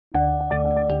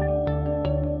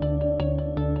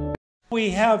we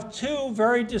have two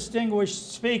very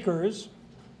distinguished speakers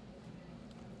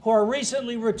who are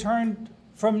recently returned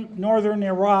from northern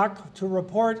Iraq to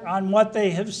report on what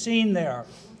they have seen there.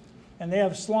 And they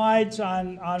have slides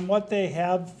on what they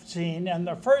have seen. And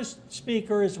the first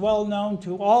speaker is well known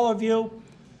to all of you,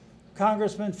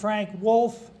 Congressman Frank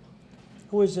Wolf,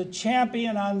 who is a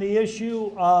champion on the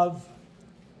issue of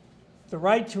the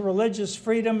right to religious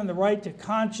freedom and the right to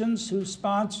conscience, who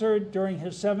sponsored during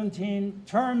his 17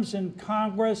 terms in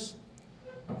Congress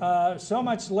so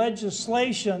much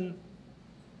legislation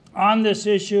on this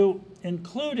issue,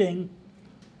 including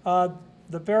the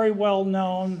very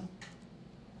well-known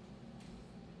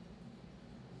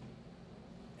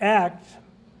Act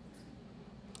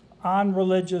on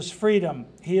Religious Freedom.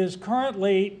 He is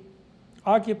currently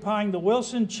occupying the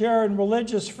Wilson Chair in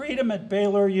Religious Freedom at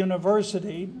Baylor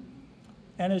University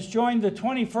and has joined the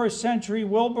 21st Century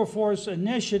Wilberforce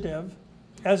Initiative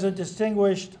as a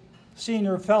distinguished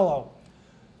senior fellow.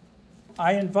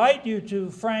 I invite you to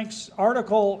Frank's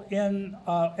article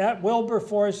at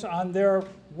Wilberforce on their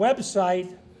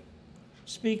website,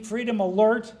 Speak Freedom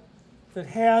Alert, that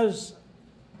has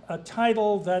a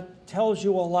title that tells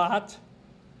you a lot: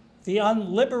 The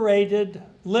Unliberated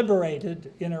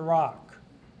Liberated in Iraq.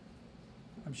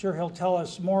 I'm sure he'll tell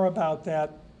us more about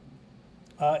that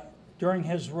during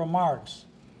his remarks.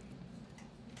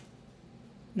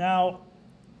 Now,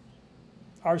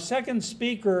 our second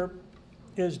speaker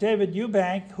is David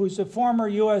Eubank, who's a former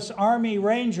U.S. Army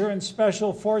Ranger and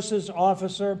Special Forces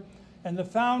officer and the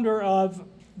founder of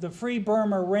the Free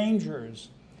Burma Rangers.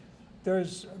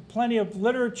 There's plenty of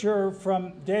literature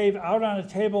from Dave out on a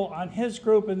table on his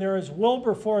group, and there is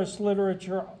Wilberforce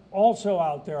literature also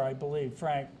out there, I believe,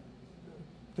 Frank,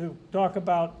 to talk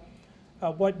about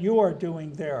what you are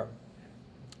doing there.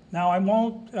 Now, I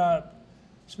won't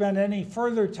spend any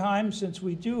further time since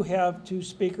we do have two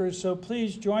speakers, so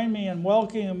please join me in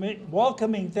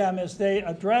welcoming them as they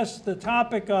address the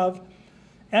topic of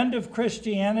End of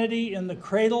Christianity in the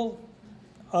Cradle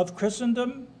of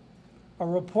Christendom, a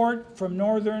report from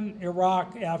northern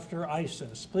Iraq after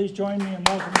ISIS. Please join me in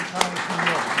welcoming Congressman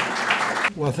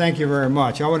Wolf. Well, thank you very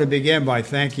much. I want to begin by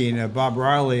thanking Bob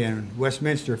Reilly and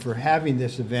Westminster for having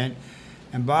this event.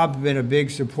 And Bob's been a big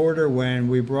supporter when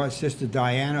we brought Sister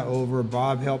Diana over.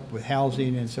 Bob helped with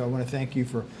housing, and so I want to thank you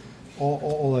for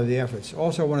all of the efforts.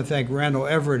 Also, I want to thank Randall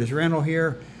Everett. Is Randall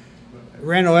here?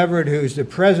 Randall Everett, who's the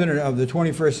president of the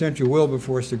 21st Century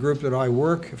Wilberforce, the group that I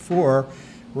work for.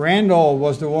 Randall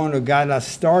was the one who got us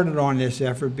started on this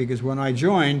effort, because when I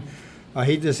joined,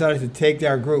 he decided to take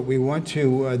our group. We went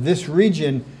to this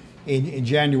region in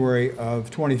January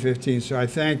of 2015. So I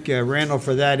thank Randall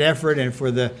for that effort and for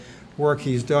the work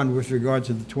he's done with regard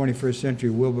to the 21st Century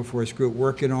Wilberforce group,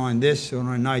 working on this,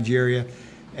 on Nigeria,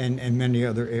 and many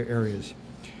other areas.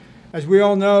 As we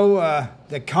all know,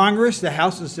 the Congress, the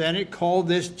House and Senate, called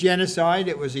this genocide.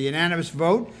 It was a unanimous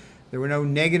vote. There were no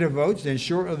negative votes. Then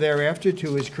shortly thereafter,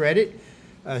 to his credit,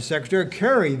 Secretary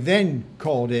Kerry then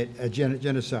called it a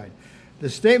genocide. The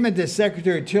statement that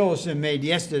Secretary Tillerson made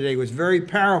yesterday was very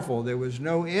powerful. There was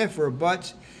no if or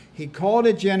buts. He called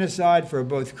it genocide for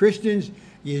both Christians,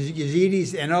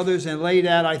 Yazidis, and others, and laid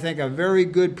out, I think, a very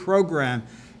good program.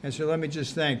 And so let me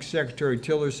just thank Secretary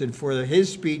Tillerson for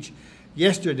his speech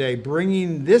yesterday,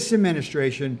 bringing this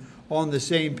administration on the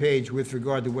same page with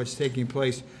regard to what's taking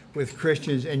place with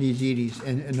Christians and Yazidis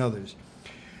and others.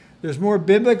 There's more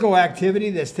biblical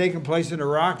activity that's taken place in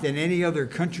Iraq than any other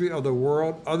country of the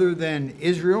world other than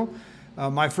Israel.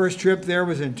 My first trip there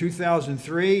was in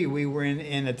 2003. We were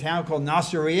in a town called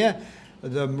Nasiriyah.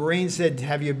 The Marines said,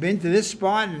 "Have you been to this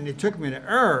spot?" And they took me to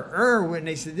and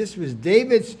they said this was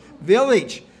David's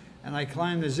village. And I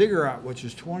climbed the ziggurat, which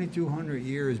is 2,200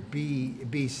 years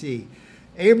BC.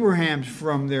 Abraham's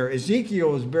from there.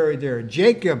 Ezekiel was buried there.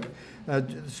 Jacob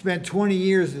spent 20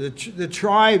 years. The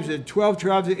tribes, the 12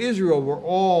 tribes of Israel were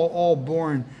all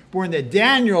born there.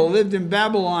 Daniel lived in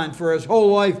Babylon for his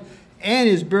whole life and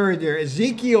is buried there.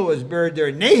 Ezekiel is buried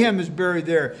there. Nahum is buried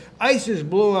there. ISIS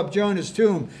blew up Jonah's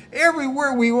tomb.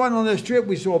 Everywhere we went on this trip,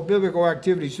 we saw biblical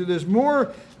activity. So there's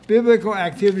more biblical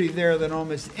activity there than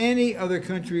almost any other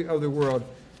country of the world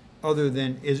other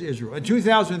than Israel. In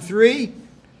 2003,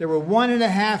 there were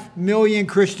 1.5 million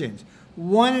Christians.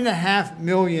 1.5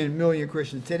 million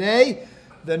Christians. Today,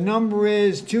 the number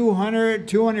is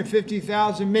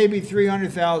 250,000, maybe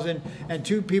 300,000, and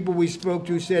two people we spoke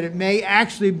to said it may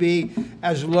actually be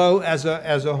as low as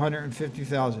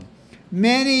 150,000.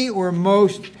 Many or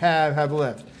most have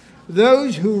left.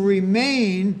 Those who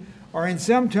remain are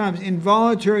sometimes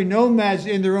involuntary nomads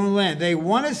in their own land. They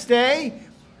want to stay.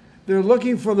 They're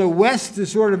looking for the West to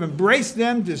sort of embrace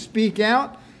them, to speak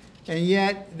out. and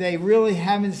yet they really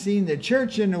haven't seen the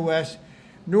church in the West,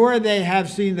 nor they have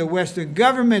seen the Western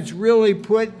governments really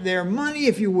put their money,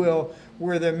 if you will,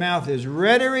 where their mouth is.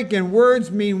 Rhetoric and words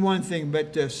mean one thing,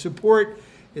 but support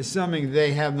is something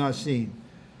they have not seen.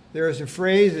 There is a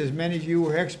phrase, as many of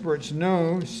you experts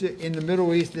know, in the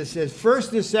Middle East that says,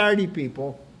 first the Saudi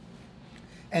people,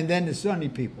 and then the Sunni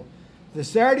people. The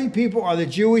Saudi people are the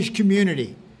Jewish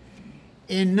community.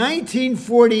 In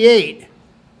 1948,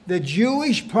 the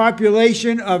Jewish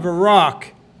population of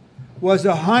Iraq was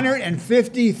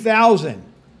 150,000.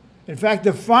 In fact,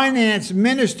 the finance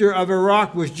minister of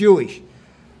Iraq was Jewish.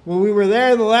 When we were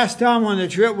there the last time on the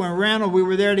trip, when Randall, we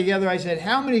were there together, I said,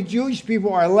 how many Jewish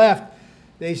people are left?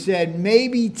 They said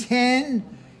maybe 10.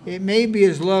 It may be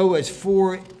as low as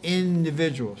 4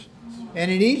 individuals.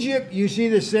 And in Egypt, you see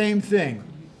the same thing.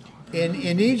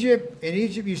 In Egypt,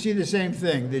 you see the same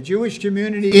thing. The Jewish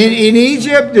community in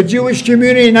Egypt, the Jewish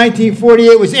community in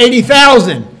 1948 was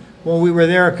 80,000. When we were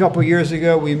there a couple years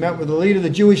ago, we met with the leader of the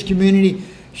Jewish community.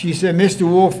 She said, Mr.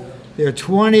 Wolf, there are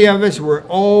 20 of us. We're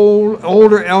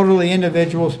older, elderly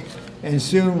individuals, and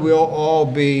soon we'll all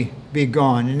be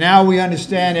gone. And now we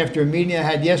understand, after a meeting I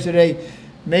had yesterday,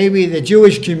 maybe the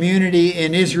Jewish community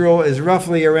in Israel is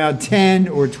roughly around 10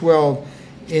 or 12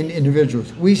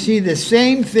 individuals. We see the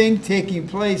same thing taking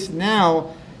place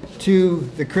now to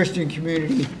the Christian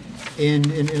community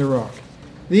in Iraq.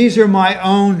 These are my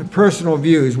own personal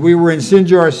views. We were in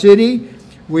Sinjar City.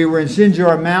 We were in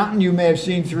Sinjar Mountain. You may have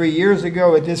seen 3 years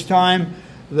ago at this time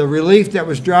the relief that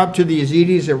was dropped to the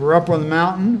Yazidis that were up on the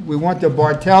mountain. We went to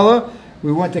Bartella.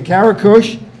 We went to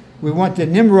Karakush. We went to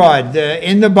Nimrod.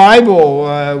 In the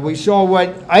Bible, we saw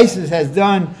what ISIS has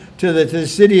done to the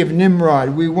city of Nimrod.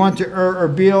 We went to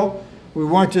Erbil. We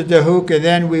went to Dahuk, and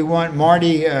then we went,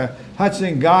 Marty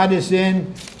Hudson got us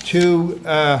in to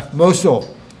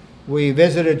Mosul. We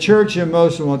visited a church in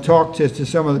Mosul and talked to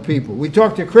some of the people. We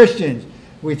talked to Christians.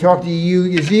 We talked to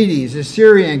Yazidis, the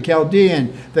Syrian,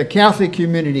 Chaldean, the Catholic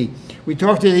community. We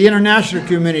talked to the international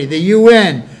community, the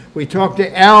UN. We talked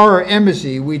to our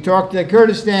embassy. We talked to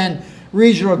Kurdistan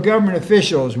regional government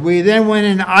officials. We then went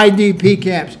into IDP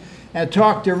camps and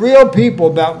talked to real people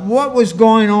about what was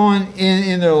going on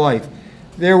in their life.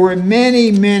 There were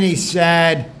many, many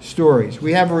sad stories.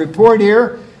 We have a report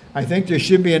here. I think there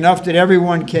should be enough that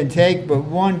everyone can take, but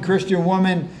one Christian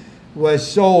woman was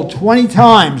sold 20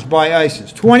 times by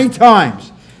ISIS. 20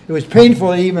 times. It was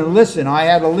painful to even listen. I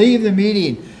had to leave the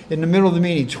meeting in the middle of the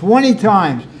meeting 20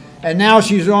 times. And now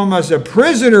she's almost a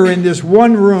prisoner in this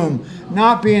one room,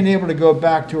 not being able to go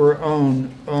back to her own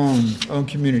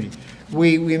community.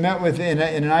 We met with, in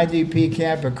an IDP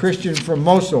camp, a Christian from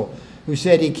Mosul who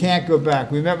said he can't go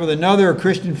back. We met with another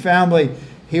Christian family.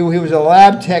 He was a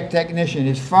lab technician.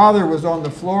 His father was on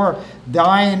the floor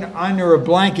dying under a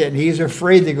blanket, and he's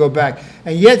afraid to go back.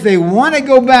 And yet they want to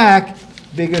go back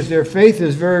because their faith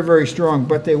is very, very strong.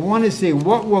 But they want to see,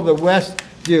 what will the West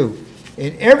do?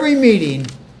 In every meeting,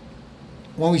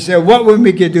 when we said, what would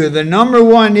we could do, the number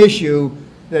one issue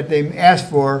that they asked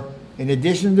for, in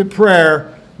addition to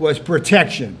prayer, was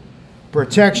protection.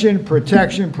 Protection,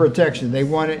 protection, protection. They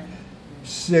wanted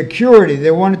security.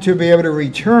 They wanted to be able to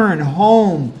return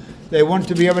home. They wanted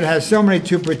to be able to have somebody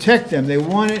to protect them. They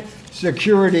wanted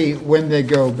security when they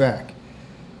go back.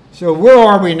 So where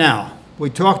are we now?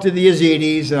 We talked to the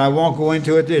Yazidis, and I won't go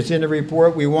into it. It's in the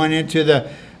report. We went into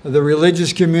the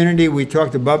religious community. We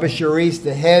talked to Baba Sharis,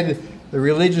 the head, the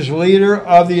religious leader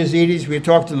of the Yazidis. We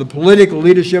talked to the political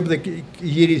leadership of the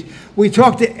Yazidis. We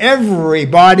talked to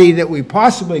everybody that we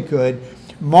possibly could.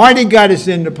 Marty got us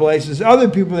into places. Other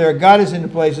people there got us into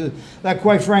places that,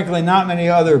 quite frankly, not many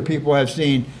other people have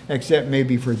seen, except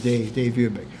maybe for Dave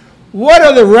EUBANK. What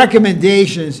are the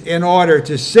recommendations in order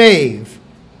to save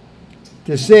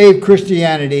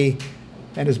Christianity,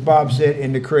 and as Bob said,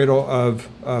 in the cradle of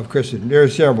Christendom? There are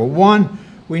several. One,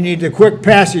 we need the quick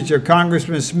passage of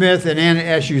Congressman Smith and Anna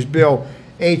Eshu's bill,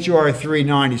 H.R.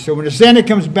 390. So when the Senate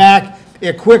comes back,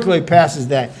 it quickly passes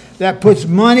that. That puts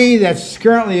money that's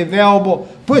currently available,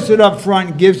 puts it up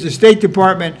front, and gives the State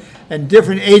Department and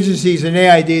different agencies and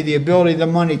AID the ability, the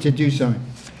money to do something.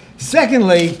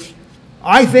 Secondly,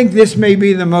 I think this may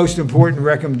be the most important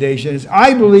recommendation, is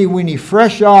I believe we need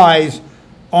fresh eyes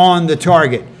on the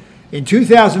target. In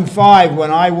 2005, when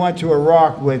I went to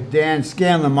Iraq with Dan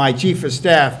Scanlon, my chief of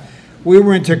staff, we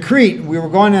were in Tikrit. We were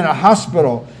going in a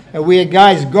hospital, and we had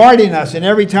guys guarding us, and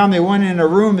every time they went in a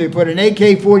room, they put an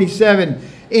AK-47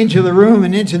 into the room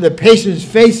and into the patients'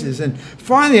 faces. And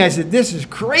finally, I said, this is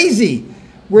crazy.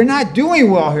 We're not doing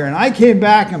well here. And I came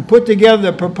back and put together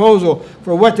the proposal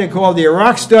for what they call the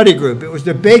Iraq Study Group. It was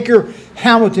the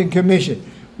Baker-Hamilton Commission.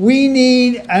 We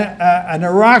need an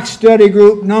Iraq study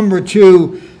group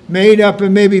 #2 made up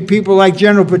of maybe people like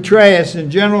General Petraeus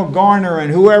and General Garner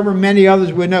and whoever many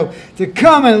others would know, to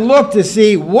come and look to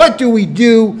see what do we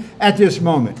do at this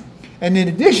moment. And in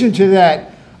addition to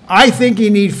that, I think you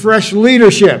need fresh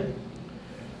leadership.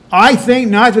 I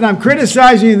think, not that I'm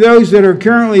criticizing those that are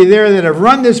currently there that have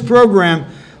run this program,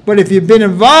 but if you've been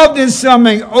involved in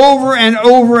something over and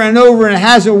over and over and it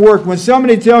hasn't worked, when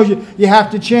somebody tells you you have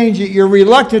to change it, you're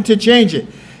reluctant to change it.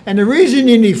 And the reason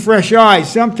you need fresh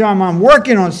eyes, sometimes I'm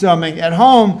working on something at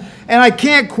home and I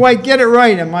can't quite get it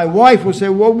right. And my wife will say,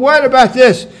 well, what about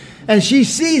this? And she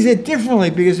sees it differently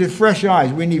because it's fresh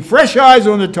eyes. We need fresh eyes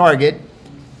on the target,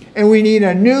 and we need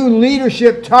a new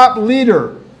leadership top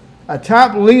leader, a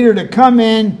top leader to come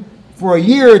in for a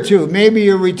year or two, maybe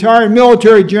a retired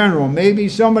military general, maybe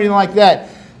somebody like that.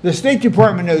 The State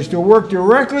Department knows to work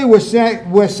directly with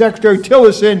Secretary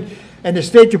Tillerson and the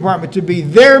State Department to be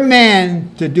their man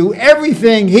to do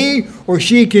everything he or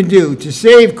she can do to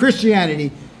save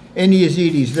Christianity and the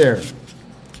Yazidis there.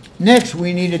 Next,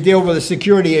 we need to deal with the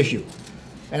security issue.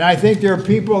 And I think there are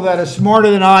people that are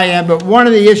smarter than I am, but one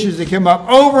of the issues that come up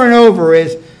over and over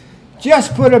is,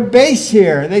 just put a base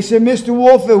here. They said, Mr.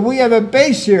 Wolf, we have a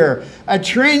base here, a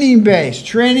training base,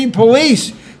 training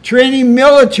police, training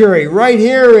military, right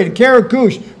here in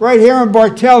Karakush, right here in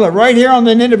Bartella, right here on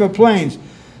the Nineveh Plains.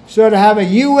 So to have a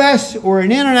U.S. or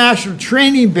an international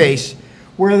training base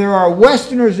where there are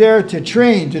Westerners there to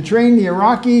train the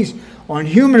Iraqis on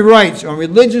human rights, on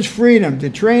religious freedom, to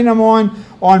train them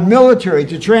on military,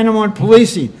 to train them on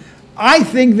policing, I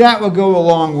think that will go a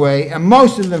long way, and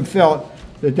most of them felt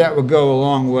that that would go a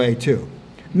long way too.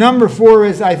 Number 4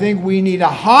 is, I think we need to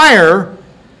hire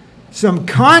some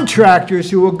contractors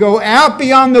who will go out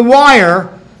beyond the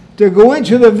wire to go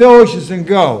into the villages and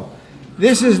go.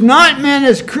 This is not meant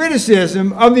as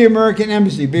criticism of the American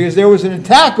Embassy, because there was an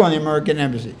attack on the American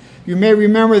Embassy. You may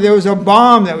remember there was a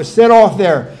bomb that was set off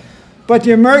there. But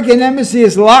the American Embassy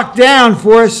is locked down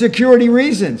for security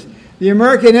reasons. The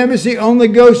American Embassy only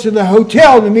goes to the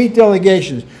hotel to meet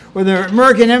delegations, or the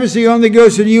American Embassy only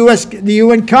goes to the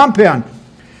UN compound.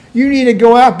 You need to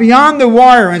go out beyond the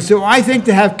wire, and so I think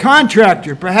to have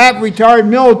contractors, perhaps retired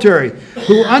military,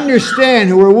 who understand,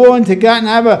 who are willing to go out and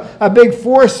have a big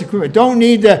force equipment, don't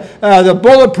need the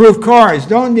bulletproof cars,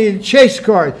 don't need the chase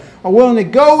cars, are willing to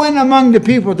go in among the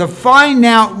people to find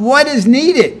out what is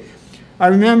needed. I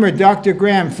remember Dr.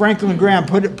 Graham, Franklin Graham,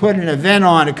 put an event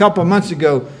on a couple of months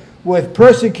ago with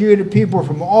persecuted people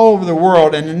from all over the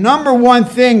world, and the number one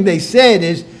thing they said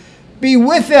is, be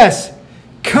with us.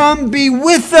 Come be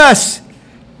with us.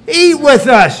 Eat with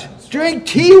us. Drink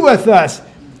tea with us.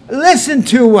 Listen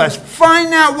to us.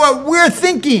 Find out what we're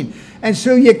thinking. And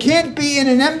so you can't be in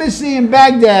an embassy in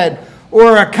Baghdad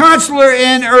or a consular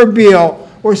in Erbil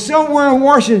or somewhere in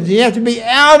Washington. You have to be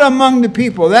out among the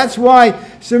people. That's why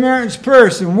Samaritan's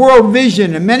Purse and World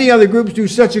Vision and many other groups do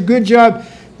such a good job,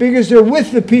 because they're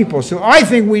with the people. So I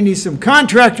think we need some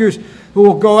contractors who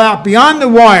will go out beyond the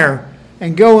wire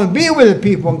and go and be with the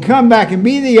people and come back and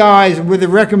be the eyes with the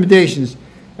recommendations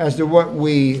as to what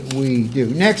we do.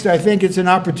 Next, I think it's an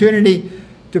opportunity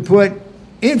to put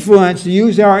influence, to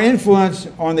use our influence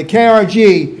on the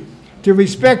KRG to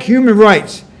respect human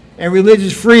rights and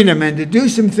religious freedom and to do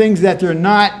some things that they're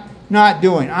not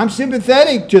doing. I'm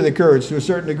sympathetic to the Kurds to a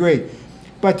certain degree,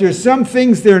 but there's some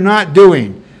things they're not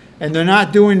doing, and they're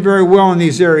not doing very well in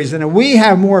these areas. And we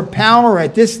have more power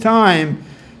at this time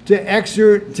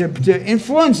to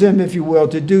influence them, if you will,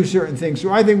 to do certain things.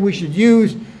 So I think we should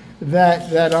use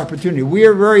that opportunity. We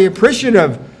are very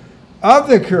appreciative of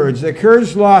the Kurds. The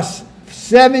Kurds lost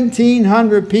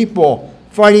 1,700 people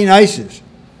fighting ISIS.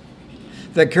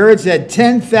 The Kurds had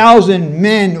 10,000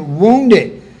 men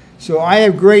wounded. So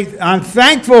I'm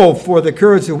thankful for the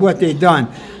Kurds and what they've done.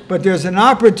 But there's an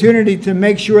opportunity to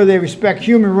make sure they respect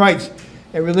human rights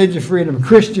and religious freedom of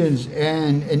Christians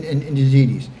and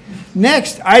Yazidis.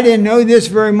 Next, I didn't know this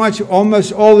very much.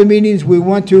 Almost all the meetings we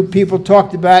went to, people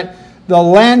talked about the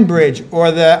land bridge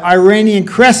or the Iranian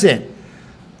crescent.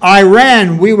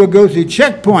 Iran, we would go through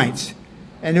checkpoints,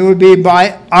 and it would be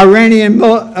by Iranian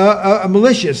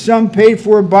militias, some paid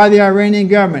for by the Iranian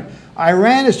government.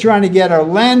 Iran is trying to get a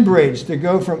land bridge to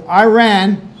go from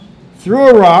Iran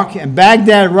through Iraq, and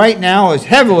Baghdad right now is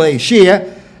heavily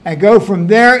Shia, and go from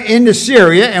there into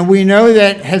Syria, and we know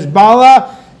that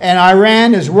Hezbollah and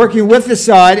Iran is working with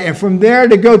Assad, and from there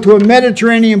to go to a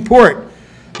Mediterranean port.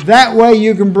 That way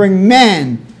you can bring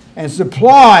men and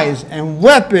supplies and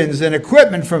weapons and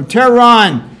equipment from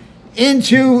Tehran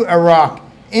into Iraq,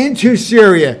 into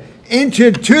Syria,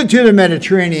 to the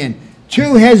Mediterranean, to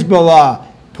Hezbollah,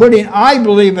 putting, I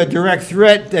believe, a direct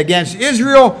threat against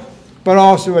Israel, but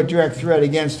also a direct threat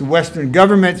against Western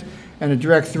governments and a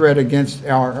direct threat against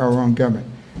our own government.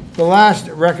 The last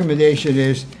recommendation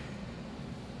is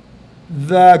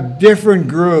the different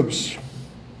groups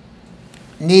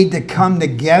need to come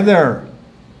together.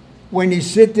 When you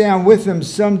sit down with them,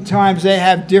 sometimes they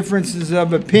have differences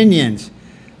of opinions.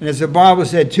 And as the Bible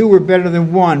said, two are better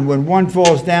than one. When one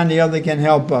falls down, the other can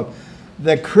help up.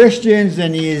 The Christians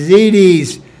and the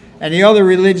Yazidis and the other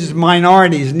religious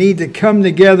minorities need to come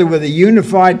together with a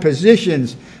unified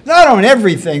positions, not on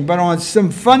everything, but on some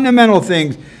fundamental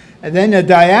things. And then the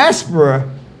diaspora,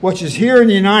 which is here in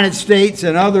the United States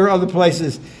and other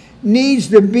places, needs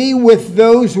to be with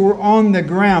those who are on the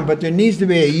ground. But there needs to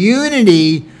be a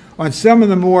unity on some of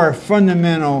the more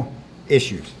fundamental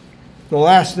issues. The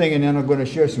last thing, and then I'm going to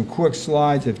show some quick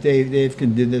slides if Dave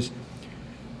can do this.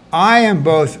 I am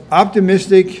both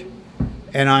optimistic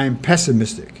and I am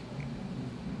pessimistic.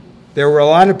 There were a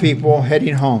lot of people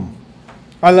heading home.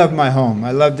 I love my home.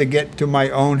 I love to get to my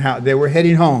own house. They were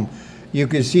heading home. You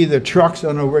can see the trucks. I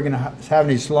don't know if we're going to have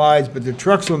any slides, but the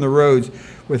trucks on the roads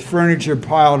with furniture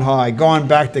piled high, going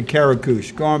back to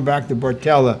Karakush, going back to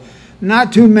Bartella.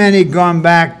 Not too many gone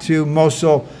back to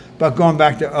Mosul, but going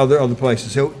back to other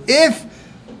places. So if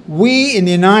we in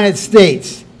the United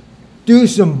States do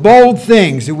some bold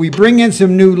things, if we bring in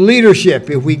some new leadership,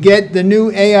 if we get the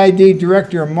new AID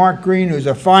director, Mark Green, who's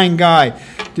a fine guy,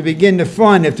 to begin to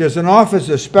fund, if there's an office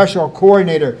of special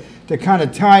coordinator to kind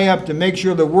of tie up to make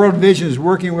sure the World Vision is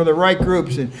working with the right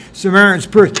groups and Samaritan's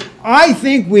Purse, I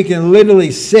think we can literally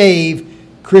save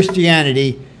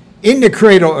Christianity in the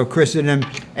cradle of Christendom,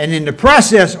 and in the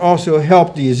process also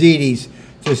help the Yazidis,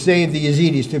 to save the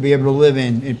Yazidis to be able to live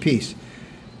in peace.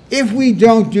 If we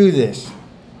don't do this,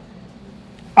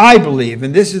 I believe,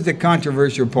 and this is the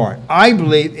controversial part, I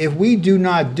believe if we do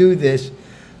not do this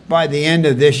by the end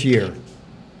of this year,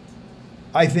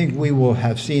 I think we will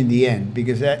have seen the end,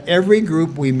 because every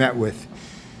group we met with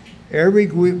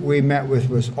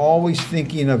was always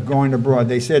thinking of going abroad.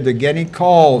 They said they're getting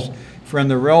calls from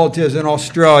the relatives in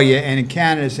Australia and in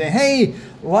Canada saying, hey,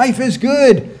 life is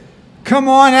good. Come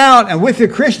on out. And with the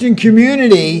Christian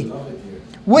community,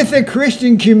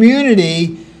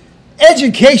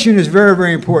 education is very,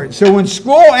 very important. So when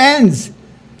school ends,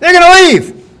 they're going to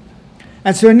leave.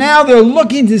 And so now they're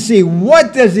looking to see,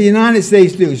 what does the United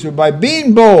States do? So by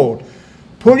being bold,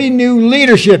 putting new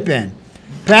leadership in,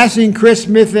 passing Chris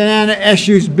Smith and Anna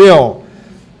Eshu's bill,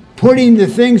 putting the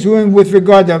things in with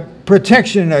regard to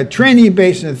protection, training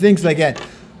base, and things like that,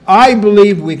 I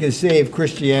believe we can save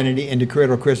Christianity in the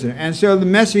cradle of Christendom. And so the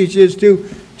message is to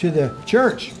the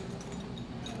church.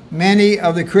 Many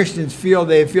of the Christians feel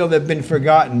they've been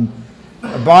forgotten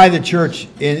by the church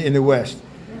in the West.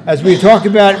 As we talk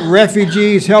about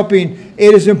refugees helping,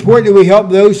 it is important that we help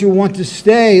those who want to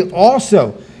stay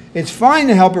also. It's fine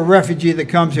to help a refugee that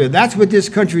comes here. That's what this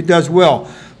country does well.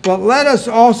 But let us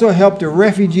also help the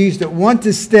refugees that want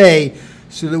to stay,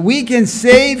 so that we can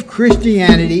save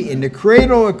Christianity in the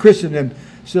cradle of Christendom,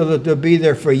 so that they'll be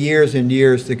there for years and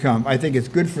years to come. I think it's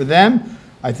good for them.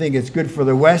 I think it's good for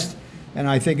the West. And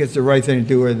I think it's the right thing to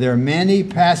do. There are many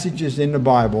passages in the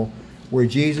Bible where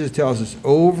Jesus tells us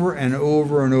over and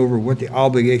over and over what the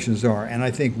obligations are. And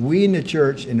I think we in the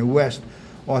church in the West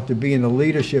ought to be in the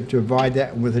leadership to provide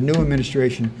that. With a new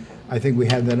administration, I think we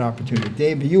have that opportunity.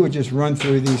 Dave, you would just run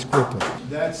through these quickly.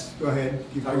 Go ahead.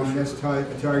 Keep going. That's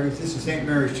Target. This is St.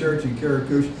 Mary's Church in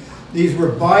Karakush. These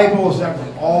were Bibles that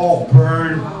were all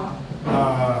burned.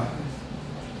 Go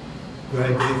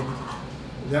ahead, Dave.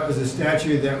 That was a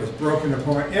statue that was broken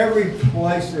apart. Every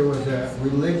place there was a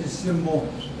religious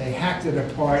symbol, they hacked it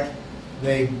apart.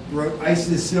 They wrote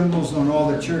ISIS symbols on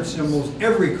all the church symbols.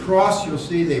 Every cross you'll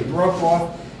see, they broke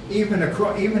off. Even the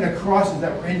crosses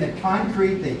that were in the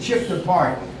concrete, they chipped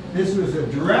apart. This was a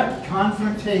direct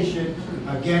confrontation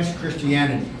against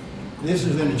Christianity. This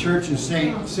is in the church of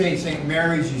St.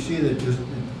 Mary's. You see the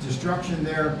destruction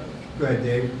there. Go ahead,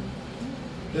 Dave.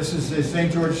 This is the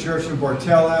St. George Church in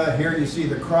Bartella. Here you see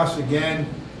the cross again,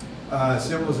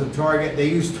 symbols of target. They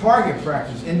used target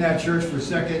practice in that church for a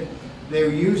second.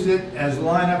 They used it as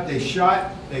lineup. They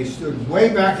shot. They stood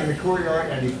way back in the courtyard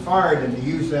and they fired, and they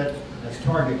used that as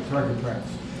target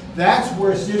practice. That's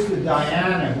where Sister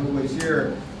Diana, who was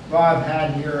here, Bob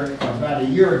had here about a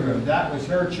year ago. That was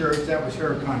her church. That was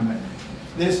her convent.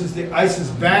 This is the ISIS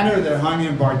banner that hung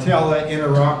in Bartella in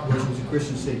Iraq, which was a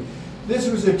Christian city. This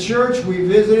was a church we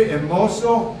visited in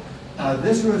Mosul.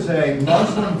 This was a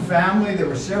Muslim family. There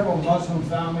were several Muslim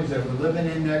families that were living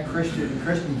in that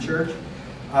Christian church.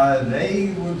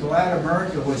 They were glad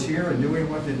America was here and doing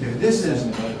what they do. This is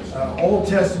Old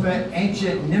Testament,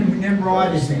 ancient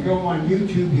Nimrod. If you go on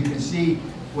YouTube, you can see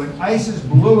when ISIS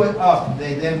blew it up,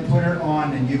 they then put it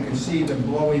on, and you can see them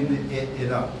blowing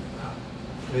it up.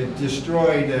 It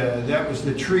destroyed, that was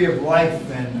the tree of life,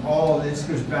 and all this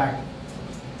goes back.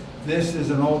 This is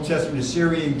an Old Testament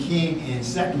Assyrian king in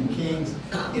 2 Kings.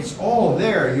 It's all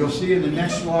there. You'll see in the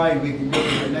next slide. We can go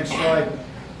to the next slide.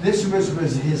 This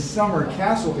was his summer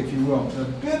castle, if you will. The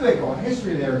biblical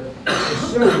history there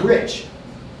is so rich.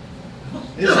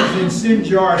 This is in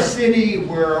Sinjar city,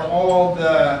 where all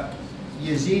the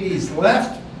Yazidis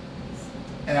left.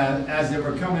 And as they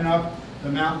were coming up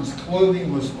the mountains,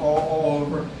 clothing was all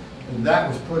over. And that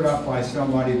was put up by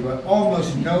somebody, but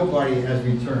almost nobody has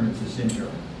returned to Sinjar.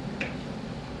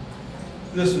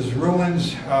 This is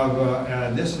ruins of,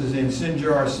 this is in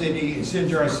Sinjar city. In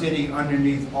Sinjar city,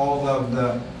 underneath all of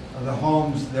the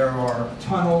homes, there are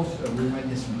tunnels. We went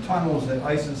into some tunnels that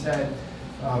ISIS had.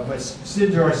 But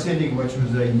Sinjar city, which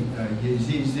was a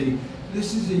Yazidi city,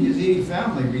 this is a Yazidi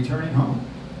family returning home.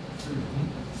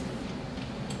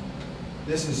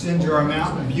 This is Sinjar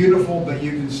Mountain, beautiful, but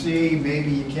you can see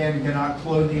maybe you cannot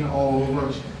clothing all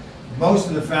over. Most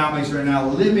of the families are now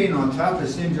living on top of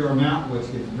Sinjar Mountain, which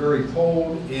gets very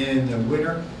cold in the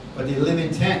winter, but they live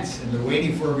in tents, and they're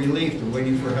waiting for relief, they're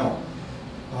waiting for help.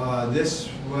 This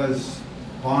was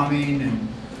bombing and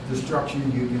destruction.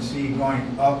 You can see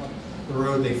going up the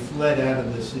road, they fled out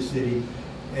of the city,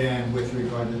 and with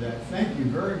regard to that, thank you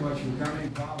very much for coming,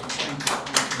 Bob.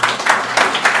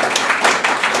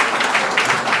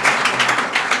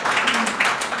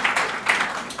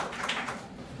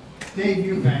 Dave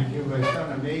Eubank, you have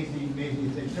done amazing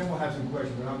things. Then we'll have some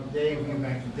questions, but I'm Dave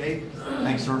Eubank. Dave?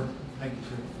 Thanks, sir. Thank you,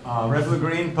 sir. Red, Blue,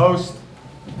 Green, Post,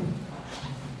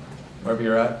 wherever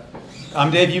you're at. I'm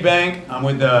Dave Eubank. I'm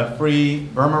with the Free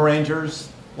Burma Rangers.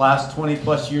 Last 20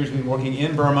 plus years we've been working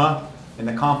in Burma, in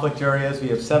the conflict areas. We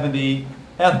have 70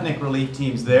 ethnic relief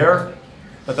teams there.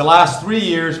 But the last 3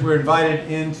 years we're invited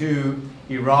into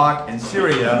Iraq and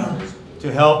Syria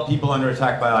to help people under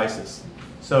attack by ISIS.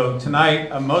 So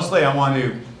tonight, mostly I want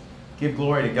to give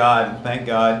glory to God and thank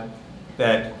God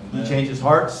that He changes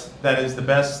hearts. That is the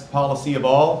best policy of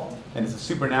all, and it's a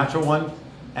supernatural one,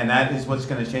 and that is what's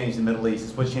going to change the Middle East.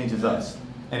 It's what changes us.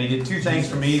 And He did two things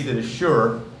for me that is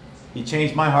sure. He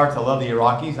changed my heart to love the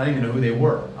Iraqis. I didn't even know who they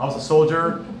were. I was a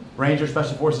soldier, Ranger,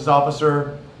 Special Forces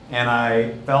officer, and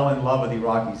I fell in love with the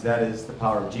Iraqis. That is the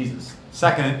power of Jesus.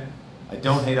 Second, I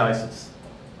don't hate ISIS.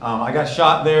 I got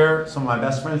shot there. Some of my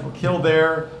best friends were killed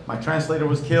there. My translator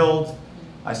was killed.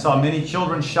 I saw many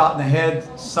children shot in the head.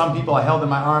 Some people I held in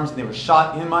my arms, and they were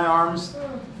shot in my arms.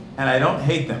 And I don't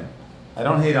hate them. I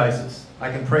don't hate ISIS.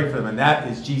 I can pray for them, and that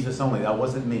is Jesus only. That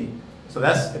wasn't me. So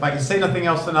that's, if I can say nothing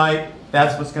else tonight,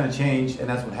 that's what's going to change, and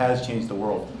that's what has changed the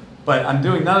world. But I'm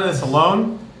doing none of this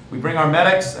alone. We bring our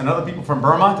medics and other people from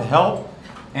Burma to help.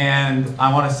 And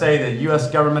I want to say that the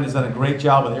U.S. government has done a great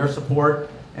job with air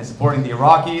support and supporting the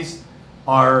Iraqis.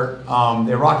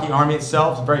 The Iraqi army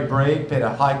itself is very brave, paid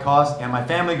a high cost, and my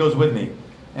family goes with me.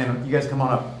 And you guys come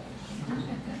on up.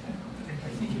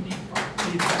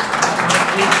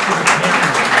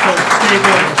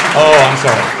 Oh, I'm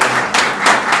sorry.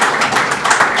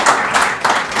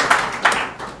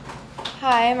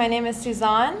 Hi, my name is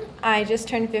Suzanne. I just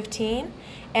turned 15,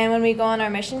 and when we go on our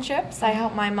mission trips, I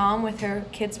help my mom with her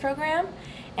kids program,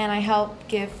 and I help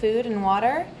give food and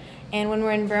water. And when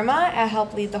we're in Burma, I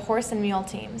help lead the horse and mule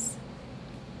teams.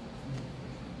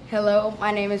 Hello,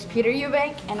 my name is Peter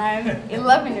Eubank, and I'm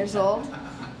 11 years old.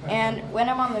 And when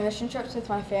I'm on the mission trips with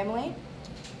my family,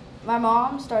 my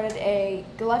mom started a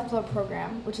Good Life Club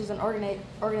program, which is an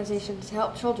organization to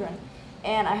help children,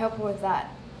 and I help her with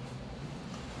that.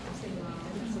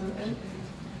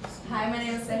 Hi, my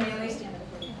name is Sahaley.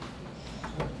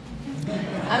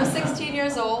 I'm 16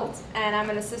 years old, and I'm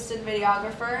an assistant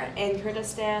videographer in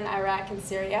Kurdistan, Iraq, and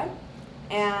Syria.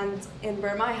 And in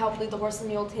Burma, I help lead the horse and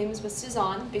mule teams with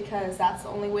Suzanne, because that's the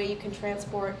only way you can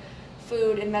transport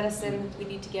food and medicine we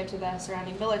need to give to the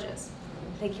surrounding villages.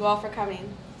 Thank you all for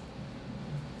coming.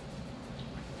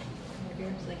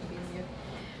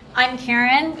 I'm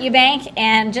Karen Eubank,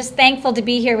 and just thankful to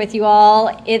be here with you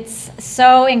all. It's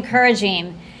so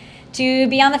encouraging to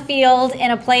be on the field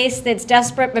in a place that's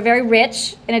desperate but very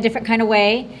rich in a different kind of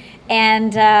way,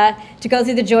 and to go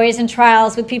through the joys and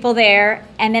trials with people there,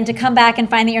 and then to come back and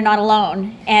find that you're not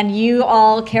alone. And you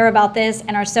all care about this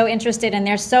and are so interested, and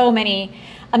there's so many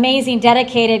amazing,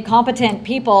 dedicated, competent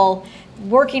people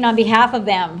working on behalf of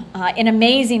them in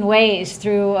amazing ways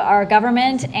through our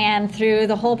government and through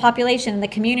the whole population, the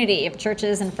community of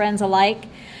churches and friends alike.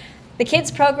 The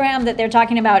kids program that they're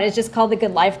talking about is just called the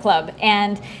Good Life Club.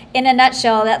 And in a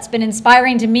nutshell, that's been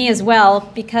inspiring to me as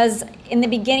well, because in the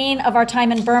beginning of our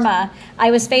time in Burma, I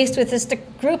was faced with just a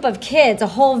group of kids, a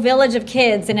whole village of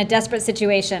kids in a desperate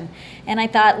situation. And I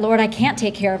thought, Lord, I can't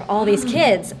take care of all these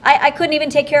kids. I couldn't even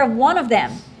take care of one of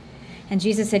them. And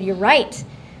Jesus said, you're right.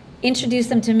 Introduce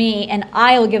them to me, and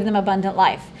I will give them abundant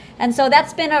life. And so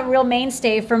that's been a real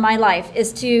mainstay for my life,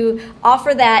 is to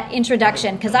offer that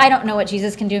introduction, because I don't know what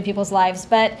Jesus can do in people's lives,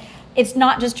 but it's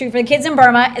not just true for the kids in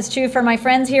Burma, it's true for my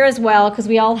friends here as well, because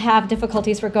we all have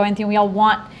difficulties we're going through, and we all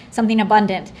want something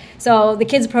abundant. So the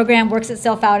kids program works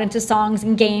itself out into songs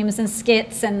and games and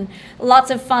skits and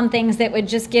lots of fun things that would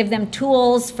just give them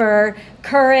tools for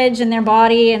courage in their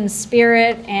body and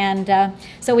spirit. And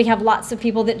so we have lots of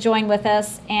people that join with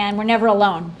us, and we're never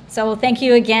alone. So thank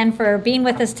you again for being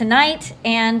with us tonight,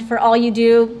 and for all you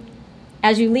do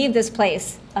as you leave this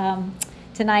place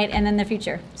tonight and in the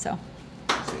future. So.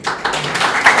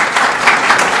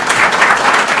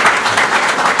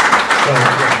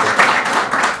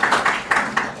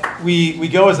 We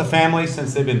go as a family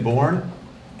since they've been born,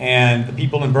 and the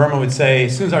people in Burma would say,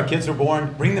 as soon as our kids are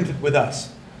born, bring them with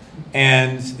us.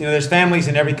 And you know, there's families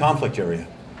in every conflict area.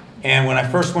 And when I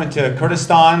first went to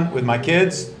Kurdistan with my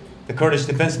kids, the Kurdish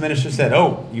defense minister said,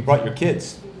 oh, you brought your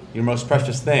kids, your most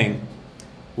precious thing.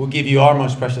 We'll give you our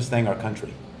most precious thing, our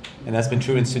country. And that's been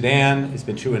true in Sudan, it's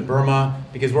been true in Burma,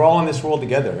 because we're all in this world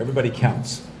together, everybody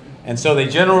counts. And so they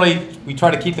generally, we try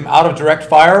to keep them out of direct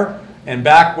fire and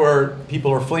back where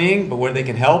people are fleeing, but where they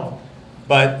can help.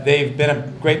 But they've been a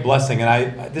great blessing,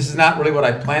 and this is not really what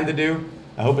I planned to do.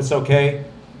 I hope it's okay,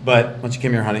 but why don't you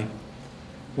come here, honey?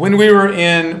 When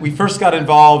we first got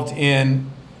involved in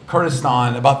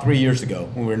Kurdistan about 3 years ago,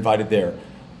 when we were invited there.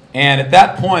 And at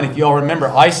that point, if you all remember,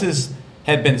 ISIS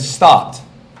had been stopped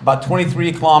about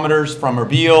 23 kilometers from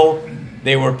Erbil.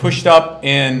 They were pushed up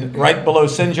right below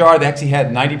Sinjar. They actually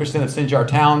had 90% of Sinjar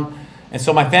town. And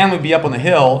so my family would be up on the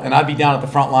hill, and I'd be down at the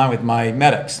front line with my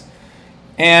medics.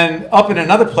 And up in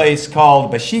another place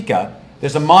called Bashika,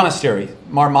 there's a monastery,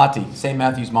 Marmati, St.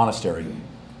 Matthew's Monastery,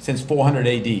 since 400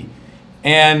 AD.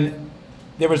 And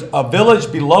there was a village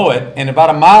below it, and about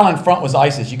a mile in front was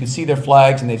ISIS. You could see their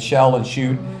flags, and they'd shell and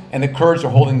shoot, and the Kurds were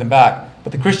holding them back.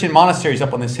 But the Christian monastery is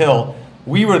up on this hill.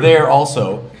 We were there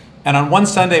also. And on one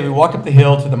Sunday, we walked up the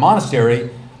hill to the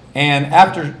monastery, and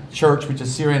after church, which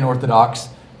is Syrian Orthodox,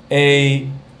 a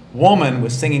woman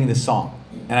was singing this song.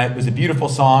 And it was a beautiful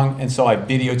song, and so I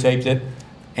videotaped it.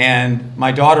 And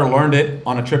my daughter learned it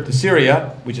on a trip to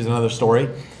Syria, which is another story.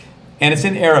 And it's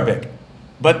in Arabic.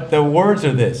 But the words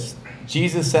are this: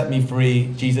 Jesus set me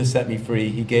free, Jesus set me free,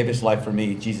 he gave his life for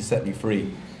me, Jesus set me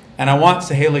free. And I want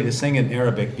Saheli to sing in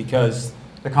Arabic, because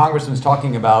the congressman's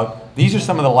talking about, these are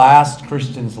some of the last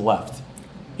Christians left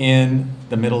in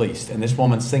the Middle East, and this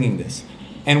woman's singing this.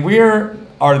 And we are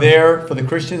there for the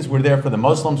Christians, we're there for the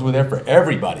Muslims, we're there for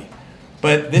everybody.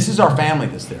 But this is our family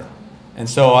that's there. And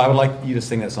so I would like you to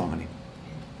sing that song, honey.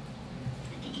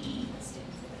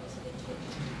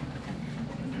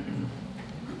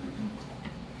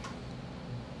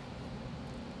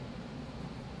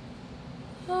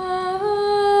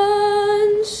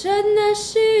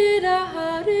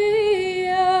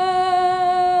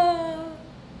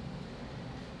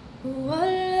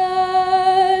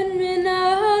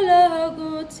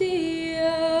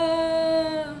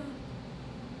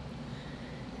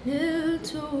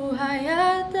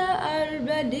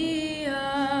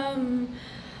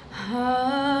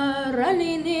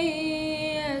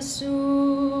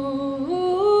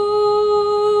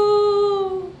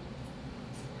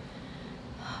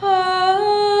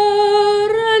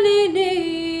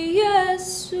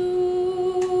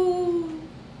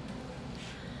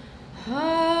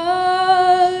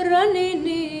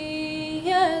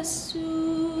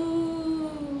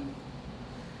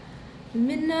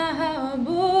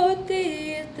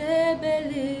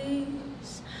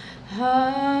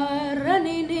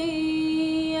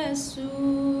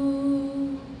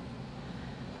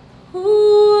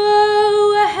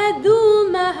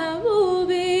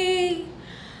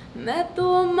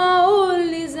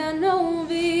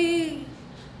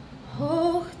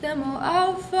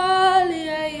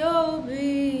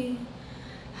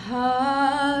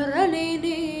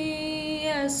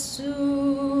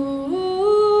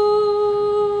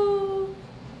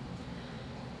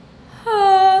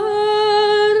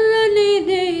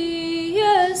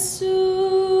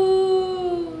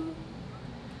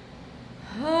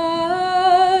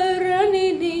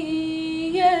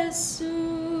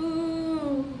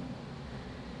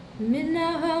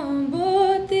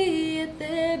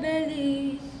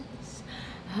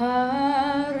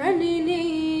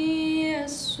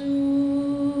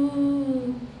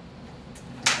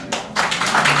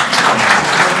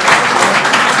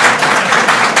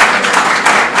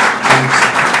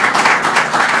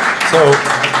 So,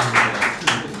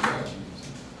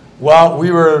 well, we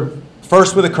were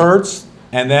first with the Kurds,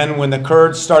 and then when the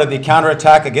Kurds started the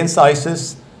counterattack against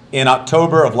ISIS in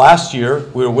October of last year,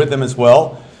 we were with them as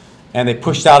well, and they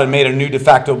pushed out and made a new de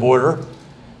facto border,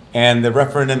 and the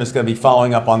referendum is going to be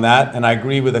following up on that, and I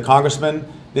agree with the congressman.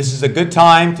 This is a good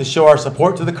time to show our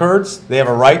support to the Kurds. They have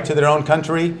a right to their own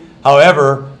country.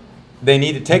 However, they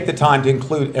need to take the time to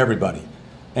include everybody.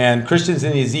 And Christians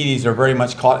and Yazidis are very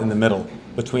much caught in the middle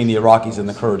between the Iraqis and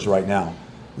the Kurds right now.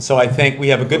 And so I think we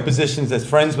have a good position as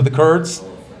friends with the Kurds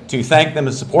to thank them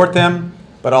and support them,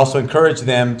 but also encourage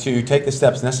them to take the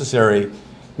steps necessary,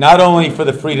 not only for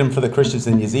the freedom for the Christians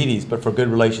and Yazidis, but for good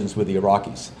relations with the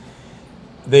Iraqis.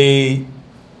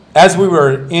 As we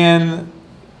were in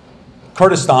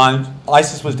Kurdistan,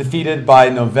 ISIS was defeated by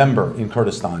November in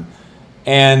Kurdistan.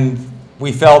 And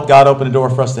we felt God opened a door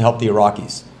for us to help the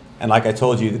Iraqis. And like I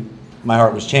told you, my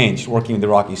heart was changed working with the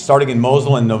Iraqis. Starting in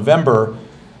Mosul in November,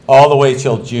 all the way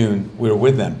till June, we were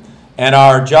with them. And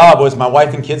our job was my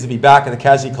wife and kids to be back at the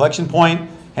casualty collection point,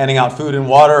 handing out food and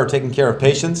water or taking care of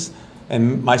patients.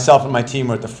 And myself and my team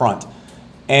were at the front.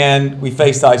 And we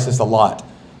faced ISIS a lot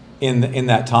in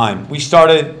that time. We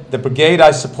started, the brigade I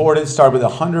supported started with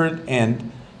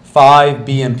 105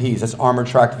 BMPs. That's armored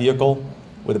tracked vehicle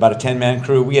with about a 10-man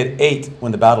crew. We had 8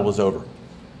 when the battle was over.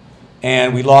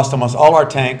 And we lost almost all our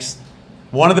tanks.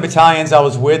 One of the battalions I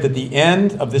was with at the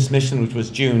end of this mission, which was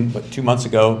June, but 2 months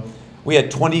ago, we had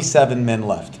 27 men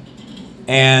left.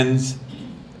 And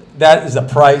that is a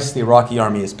price the Iraqi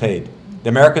army has paid. The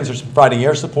Americans are providing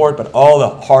air support, but all the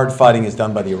hard fighting is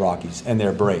done by the Iraqis, and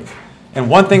they're brave. And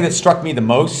one thing that struck me the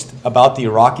most about the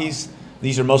Iraqis,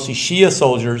 these are mostly Shia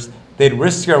soldiers. They'd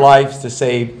risk their lives to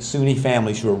save Sunni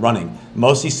families who were running.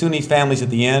 Mostly Sunni families at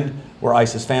the end were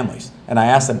ISIS families. And I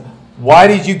asked them, why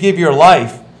did you give your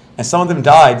life? And some of them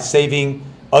died saving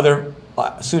other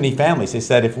Sunni families. They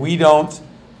said, if we don't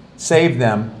save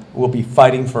them, we'll be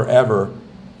fighting forever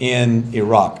in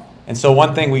Iraq. And so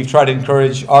one thing we've tried to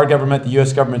encourage our government, the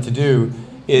U.S. government, to do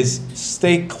is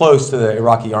stay close to the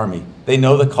Iraqi army. They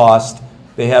know the cost.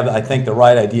 They have, I think, the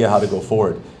right idea how to go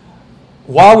forward.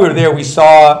 While we were there, we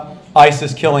saw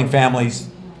ISIS killing families,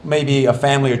 maybe a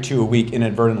family or 2 a week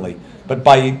inadvertently. But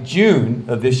by June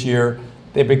of this year,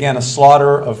 they began a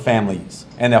slaughter of families.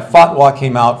 And a fatwa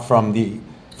came out from the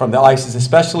ISIS,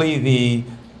 especially the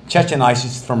Chechen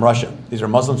ISIS from Russia. These are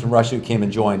Muslims from Russia who came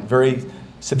and joined. Very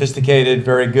sophisticated,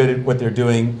 very good at what they're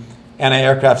doing.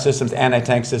 Anti-aircraft systems,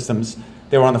 anti-tank systems.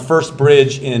 They were on the first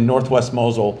bridge in northwest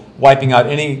Mosul, wiping out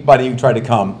anybody who tried to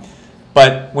come.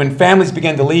 But when families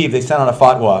began to leave, they sent out a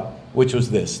fatwa, which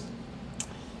was this.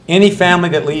 Any family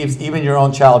that leaves, even your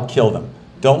own child, kill them.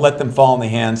 Don't let them fall in the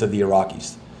hands of the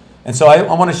Iraqis. And so I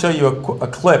want to show you a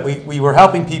clip. We were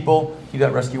helping people. You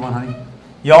got rescue one, honey?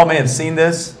 Y'all may have seen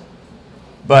this,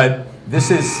 but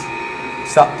this is,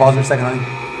 stop, pause for a second, honey.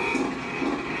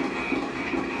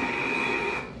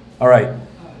 All right.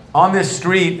 On this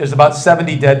street, there's about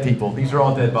 70 dead people. These are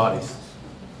all dead bodies.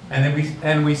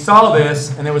 And we saw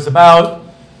this, and there was about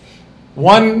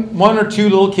one or two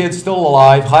little kids still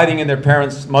alive, hiding in their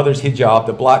parents' mother's hijab,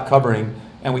 the black covering,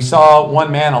 and we saw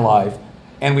one man alive.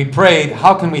 And we prayed,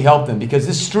 how can we help them? Because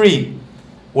this street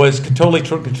was totally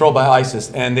controlled by ISIS,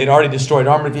 and they'd already destroyed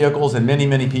armored vehicles and many,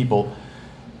 many people.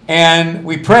 And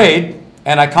we prayed,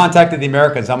 and I contacted the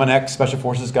Americans. I'm an ex-Special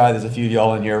Forces guy. There's a few of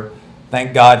y'all in here.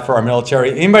 Thank God for our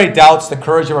military. Anybody doubts the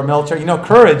courage of our military? You know,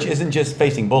 courage isn't just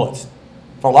facing bullets.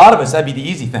 For a lot of us, that'd be the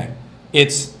easy thing.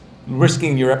 It's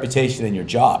risking your reputation and your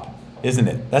job, isn't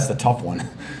it? That's the tough one.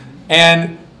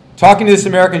 And talking to this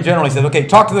American general, he said, okay,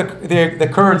 talk to the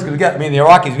Kurds, because the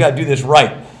Iraqis, we got to do this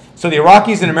right. So the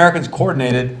Iraqis and Americans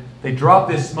coordinated. They dropped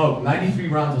this smoke, 93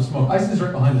 rounds of smoke. ISIS is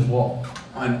right behind this wall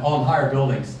on higher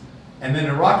buildings. And then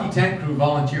an Iraqi tank crew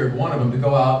volunteered, one of them, to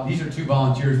go out. These are 2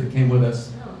 volunteers that came with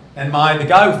us. And the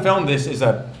guy who filmed this is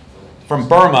from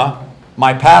Burma,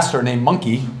 my pastor named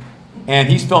Monkey, and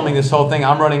he's filming this whole thing.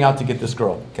 I'm running out to get this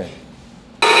girl. Okay.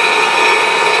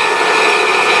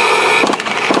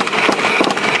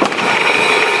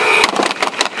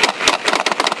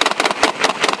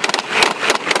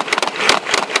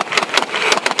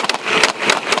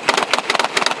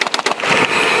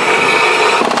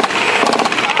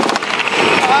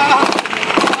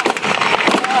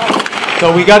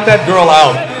 So we got that girl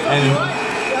out, and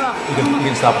you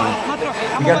can stop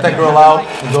now. We got that girl out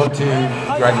and go to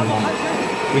Dragon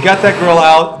Moment. We got that girl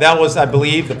out. That was, I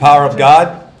believe, the power of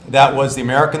God. That was the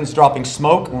Americans dropping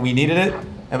smoke when we needed it.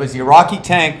 That was the Iraqi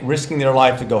tank risking their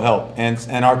life to go help,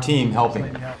 and our team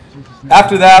helping.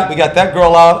 After that, we got that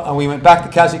girl out, and we went back to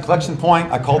casualty collection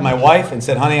point. I called my wife and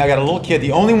said, honey, I got a little kid,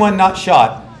 the only one not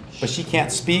shot. but she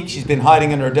can't speak. She's been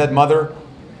hiding under her dead mother.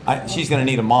 She's going to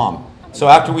need a mom. So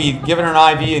after we'd given her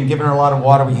an IV and given her a lot of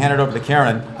water, we handed her over to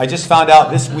Karen. I just found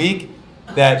out this week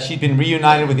that she'd been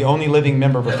reunited with the only living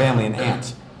member of her family, an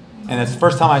aunt. And it's the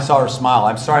first time I saw her smile.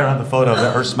 I'm sorry I don't have the photo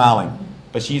of her smiling,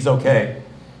 but she's okay.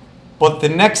 But the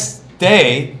next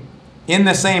day, in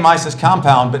the same ISIS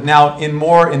compound, but now in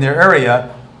their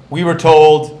area, we were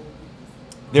told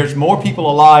there's more people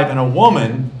alive, and a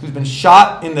woman who's been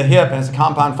shot in the hip and has a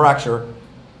compound fracture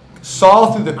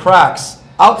saw through the cracks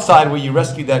outside where you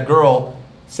rescued that girl,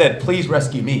 said, please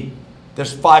rescue me.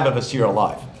 There's 5 of us here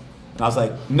alive. And I was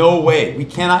like, no way. We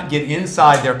cannot get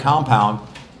inside their compound,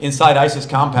 inside ISIS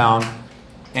compound,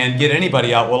 and get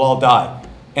anybody out. We'll all die.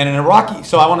 And in Iraqi,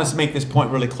 so I want to make this point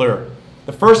really clear.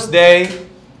 The first day,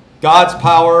 God's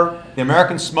power, the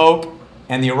American smoke,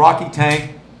 and the Iraqi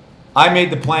tank, I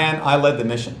made the plan, I led the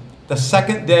mission. The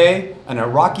second day, an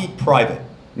Iraqi private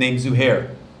named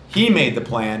Zuhair, he made the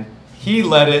plan, he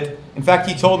led it. In fact,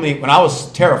 he told me when I was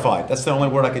terrified, that's the only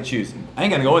word I could choose. I ain't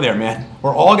going to go in there, man.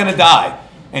 We're all going to die.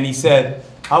 And he said,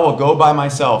 I will go by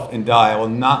myself and die. I will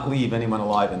not leave anyone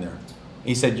alive in there.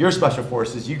 He said, you're special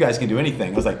forces. You guys can do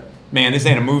anything. I was like, man, this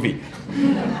ain't a movie.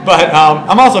 But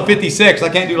I'm also 56. I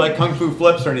can't do like kung fu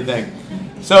flips or anything.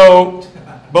 So,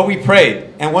 but we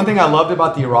prayed. And one thing I loved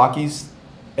about the Iraqis,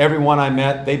 everyone I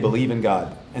met, they believe in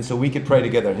God. And so we could pray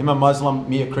together. Him a Muslim,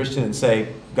 me a Christian, and say,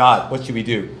 God, what should we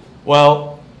do?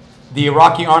 Well, the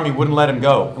Iraqi army wouldn't let him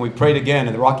go. And we prayed again,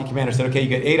 and the Iraqi commander said, okay, you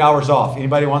get 8 hours off.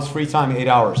 Anybody wants free time, 8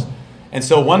 hours. And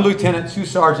so 1 lieutenant, 2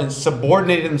 sergeants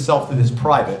subordinated himself to this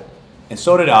private, and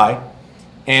so did I.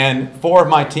 And 4 of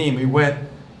my team, we went,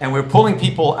 and we were pulling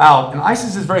people out. And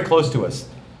ISIS is very close to us.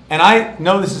 And I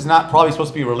know this is not probably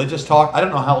supposed to be a religious talk. I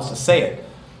don't know how else to say it.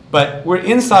 But we're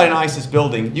inside an ISIS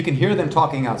building. You can hear them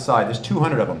talking outside. There's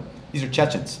 200 of them. These are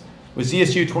Chechens. With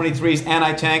ZSU-23s,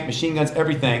 anti-tank, machine guns,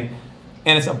 everything.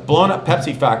 And it's a blown-up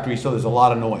Pepsi factory, so there's a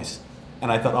lot of noise.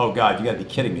 And I thought, oh, God, you got to be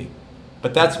kidding me.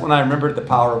 But that's when I remembered the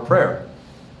power of prayer.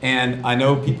 And I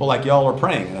know people like y'all are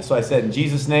praying. And so I said, in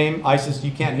Jesus' name, ISIS,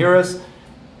 you can't hear us.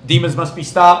 Demons must be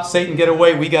stopped. Satan, get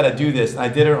away. We got to do this. And I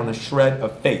did it on a shred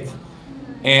of faith.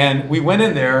 And we went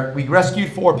in there. We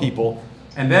rescued 4 people.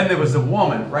 And then there was a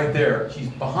woman right there. She's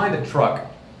behind a truck.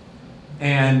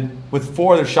 And with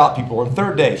 4 other shot people. Her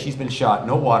 3rd day, she's been shot.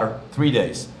 No water. 3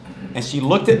 days. And she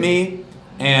looked at me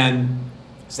and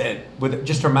said, with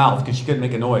just her mouth, because she couldn't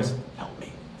make a noise, help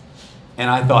me. And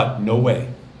I thought, no way.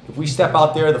 If we step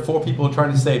out there, the 4 people we're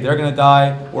trying to save, they're going to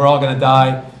die. We're all going to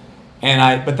die.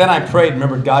 But then I prayed,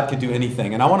 remembered God could do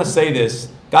anything. And I want to say this,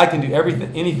 God can do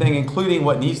everything, anything, including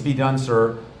what needs to be done,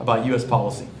 sir, about U.S.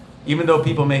 policy. Even though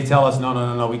people may tell us,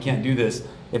 no, we can't do this.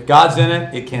 If God's in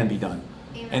it, it can be done.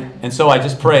 And so I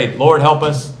just prayed, Lord, help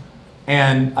us.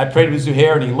 And I prayed with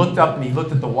Zuhair, and he looked up and he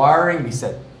looked at the wiring, and he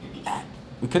said,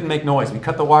 we couldn't make noise. We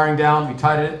cut the wiring down, we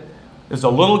tightened it. There's a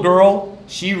little girl,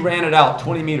 she ran it out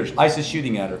 20 meters, ISIS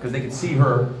shooting at her, because they could see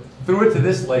her, threw it to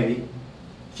this lady.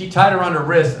 She tied her around her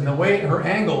wrist, and the way her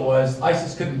angle was,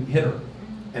 ISIS couldn't hit her,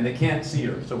 and they can't see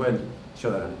her. So go ahead and show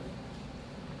that on.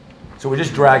 So we're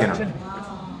just dragging her.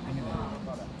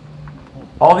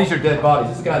 All these are dead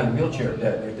bodies. This guy in a wheelchair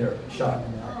dead right there, shot.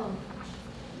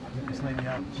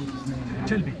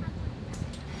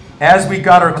 As we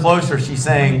got her closer, she's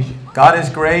saying, God is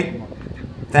great.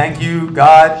 Thank you,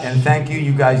 God, and thank you,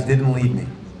 you guys didn't leave me.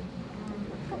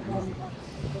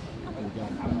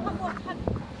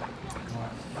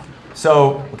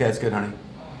 So, okay, that's good, honey.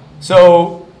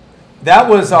 So that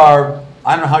was our,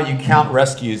 I don't know how you count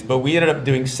rescues, but we ended up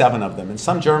doing 7 of them. And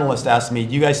some journalist asked me,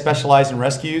 do you guys specialize in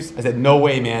rescues? I said, no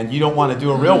way, man. You don't want to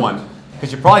do a real one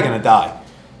because you're probably going to die.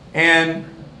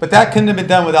 But that couldn't have been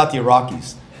done without the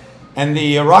Iraqis. And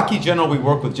the Iraqi general we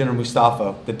worked with, General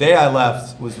Mustafa, the day I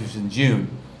left, which was in June,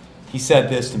 he said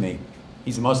this to me.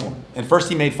 He's a Muslim. And first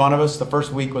he made fun of us. The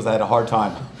first week was I had a hard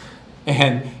time.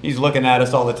 And he's looking at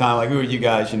us all the time like, who are you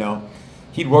guys, you know?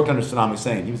 He'd worked under Saddam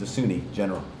Hussein. He was a Sunni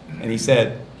general. And he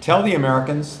said, tell the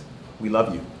Americans we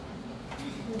love you.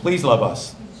 Please love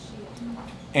us.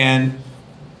 And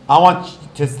I want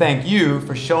to thank you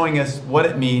for showing us what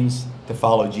it means to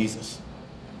follow Jesus.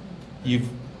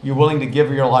 You're willing to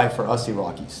give your life for us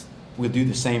Iraqis. We'll do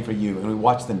the same for you, and we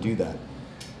watch them do that.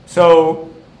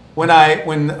 So when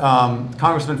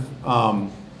Congressman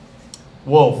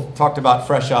Wolf talked about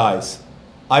fresh eyes,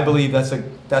 I believe that's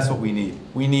what we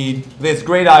need. There's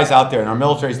great eyes out there, and our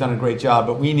military's done a great job,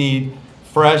 but we need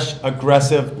fresh,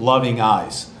 aggressive, loving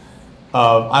eyes.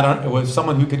 With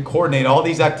someone who could coordinate all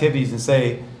these activities and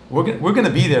say, we're going to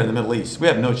be there in the Middle East. We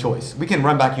have no choice. We can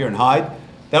run back here and hide.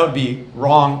 That would be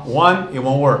wrong. 1, it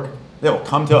won't work. They will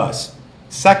come to us.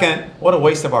 Second, what a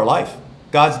waste of our life.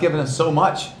 God's given us so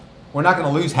much. We're not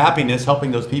going to lose happiness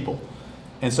helping those people.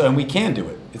 And we can do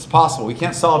it. It's possible. We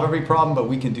can't solve every problem, but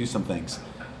we can do some things.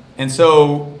 And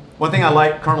so one thing I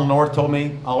like, Colonel North told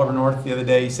me, Oliver North, the other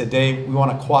day, he said, Dave, we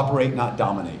want to cooperate, not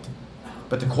dominate.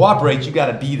 But to cooperate, you got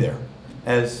to be there,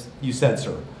 as you said,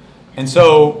 sir. And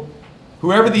so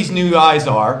whoever these new eyes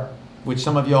are, which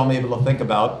some of you all may be able to think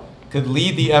about, could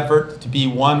lead the effort to be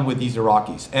one with these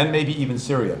Iraqis, and maybe even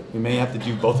Syria. We may have to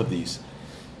do both of these.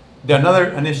 Another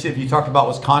initiative you talked about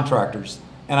was contractors.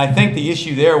 And I think the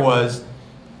issue there was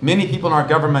many people in our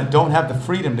government don't have the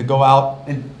freedom to go out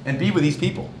and be with these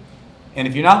people. And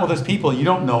if you're not with those people, you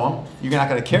don't know them, you're not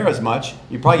going to care as much,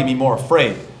 you're probably going to be more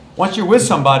afraid. Once you're with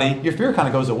somebody, your fear kind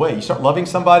of goes away. You start loving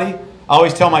somebody. I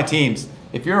always tell my teams,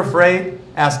 if you're afraid,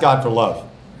 ask God for love.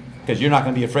 Because you're not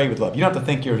going to be afraid with love. You don't have to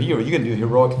think you're a hero. You can do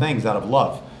heroic things out of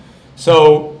love.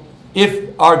 So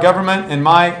if our government and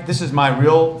this is my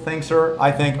real thing, sir,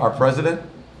 I think our president,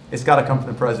 it's got to come from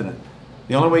the president.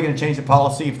 The only way you're going to change the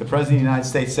policy if the president of the United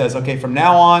States says, okay, from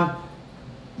now on,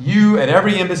 you at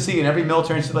every embassy and every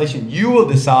military installation, you will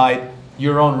decide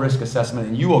your own risk assessment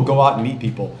and you will go out and meet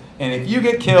people. And if you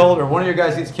get killed or one of your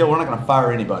guys gets killed, we're not going to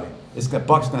fire anybody. The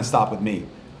buck's going to stop with me.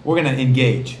 We're going to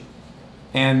engage.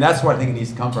 And that's where I think it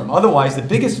needs to come from. Otherwise, the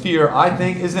biggest fear, I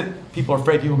think, isn't people are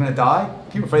afraid people are going to die.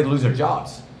 People are afraid to lose their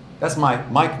jobs. That's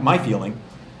my feeling.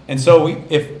 And so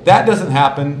if that doesn't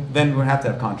happen, then we're going to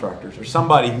have contractors or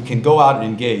somebody who can go out and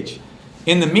engage.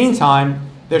 In the meantime,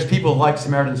 there's people like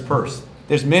Samaritan's Purse.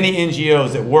 There's many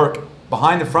NGOs that work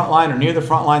behind the front line or near the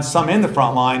front line, some in the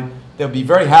front line, that would be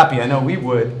very happy, I know we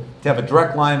would, to have a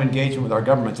direct line of engagement with our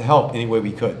government to help any way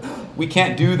we could. We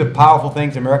can't do the powerful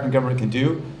things the American government can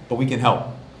do, but we can help.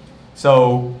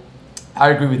 So I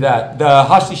agree with that. The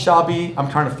Hashdi Shabi, I'm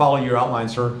trying to follow your outline,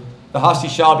 sir. The Hashdi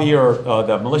Shabi are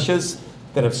the militias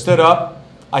that have stood up.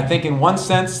 I think in one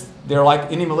sense, they're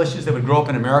like any militias that would grow up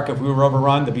in America if we were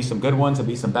overrun. There'd be some good ones, there'd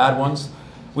be some bad ones.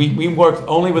 We work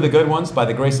only with the good ones by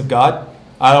the grace of God.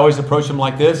 I always approach them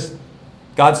like this.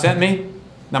 God sent me.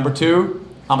 Number 2,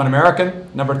 I'm an American.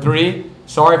 Number 3,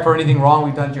 sorry for anything wrong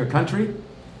we've done to your country.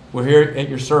 We're here at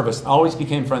your service. I always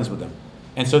became friends with them.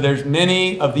 And so there's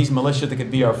many of these militias that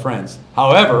could be our friends.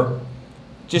 However,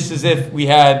 just as if we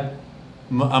had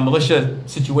a militia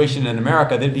situation in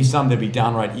America, there'd be some that'd be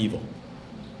downright evil.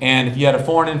 And if you had a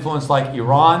foreign influence like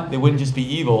Iran, they wouldn't just be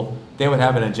evil, they would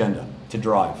have an agenda to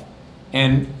drive.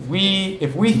 And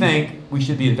if we think we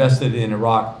should be invested in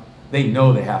Iraq, they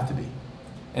know they have to be.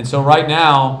 And so right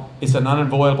now, it's an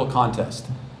unavoidable contest.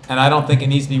 And I don't think it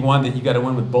needs to be one that you got to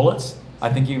win with bullets. I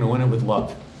think you're going to win it with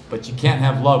love. But you can't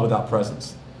have love without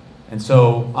presence. And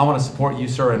so I want to support you,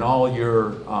 sir, in all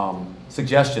your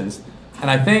suggestions. And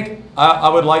I think I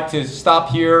would like to stop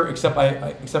here, except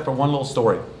for one little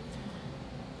story.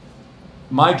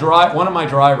 One of my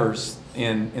drivers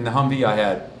in the Humvee I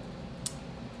had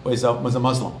was a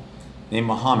Muslim named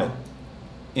Muhammad.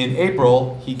 In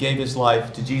April, he gave his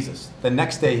life to Jesus. The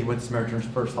next day, he went to Samaritan's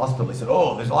Purse Hospital. He said,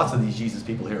 oh, there's lots of these Jesus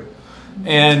people here.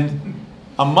 And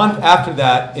a month after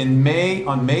that, on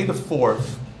May the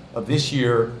 4th of this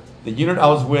year, the unit I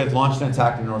was with launched an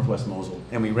attack in northwest Mosul,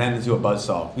 and we ran into a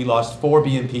buzzsaw. We lost 4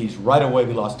 BMPs right away.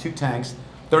 We lost 2 tanks,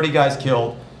 30 guys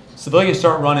killed. Civilians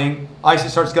start running.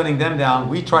 ISIS starts gunning them down.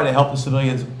 We try to help the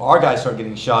civilians. Our guys start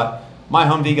getting shot. My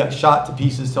Humvee got shot to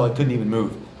pieces till I couldn't even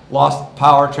move. Lost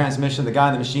power, transmission. The guy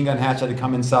in the machine gun hatch had to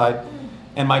come inside.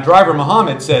 And my driver,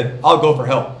 Muhammad, said, I'll go for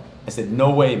help. I said, no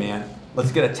way, man.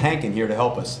 Let's get a tank in here to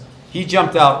help us. He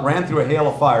jumped out, ran through a hail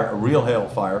of fire, a real hail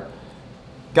of fire,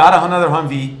 got another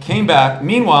Humvee, came back.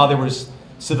 Meanwhile, there was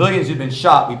civilians who'd been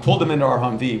shot. We pulled them into our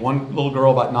Humvee. One little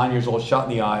girl, about 9 years old, shot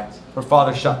in the eye. Her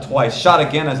father shot twice. Shot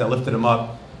again as I lifted him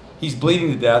up. He's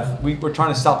bleeding to death. We're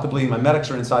trying to stop the bleeding. My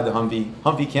medics are inside the Humvee.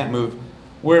 Humvee can't move.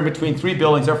 We're in between 3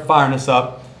 buildings. They're firing us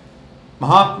up.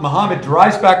 Muhammad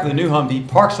drives back to the new Humvee,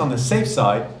 parks on the safe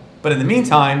side. But in the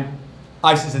meantime,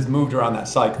 ISIS has moved around that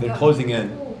site. They're closing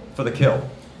in for the kill.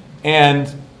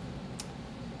 And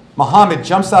Muhammad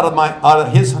jumps out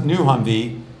of his new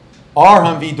Humvee. Our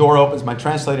Humvee door opens. My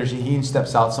translator, Shaheen,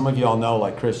 steps out. Some of you all know,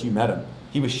 like Chris, you met him.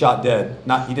 He was shot dead.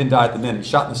 He didn't die at the minute.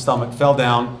 Shot in the stomach, fell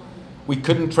down. We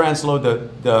couldn't transload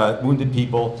the wounded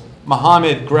people.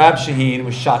 Muhammad grabbed Shaheen,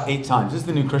 was shot 8 times. This is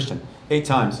the new Christian. 8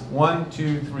 times. 1,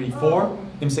 2, 3, 4.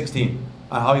 M16.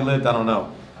 How he lived, I don't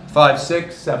know. 5,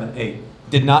 6, 7, 8.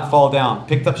 Did not fall down.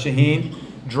 Picked up Shaheen,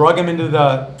 drug him into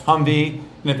the Humvee.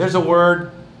 And if there's a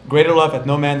word, greater love hath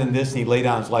no man than this, and he laid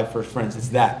down his life for his friends, it's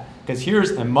that. Because here's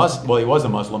he was a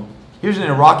Muslim. Here's an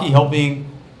Iraqi helping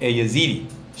a Yazidi.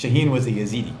 Shaheen was a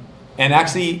Yazidi. And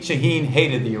actually, Shaheen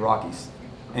hated the Iraqis.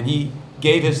 And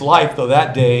gave his life, though,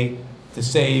 that day to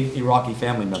save Iraqi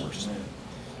family members.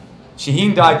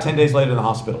 Shaheen died 10 days later in the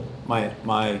hospital, my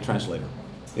translator,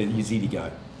 the Yazidi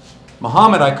guy.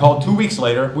 Muhammad, I called 2 weeks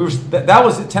later. That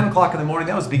was at 10 o'clock in the morning.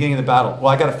 That was the beginning of the battle. Well,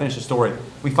 I got to finish the story.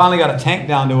 We finally got a tank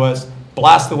down to us,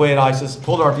 blasted away at ISIS,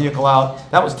 pulled our vehicle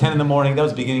out. That was 10 in the morning. That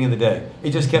was the beginning of the day.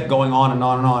 It just kept going on and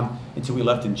on and on until we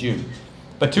left in June.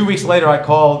 But 2 weeks later, I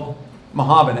called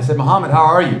Muhammad. I said, Muhammad, how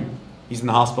are you? He's in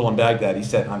the hospital in Baghdad. He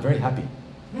said, I'm very happy.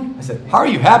 I said, how are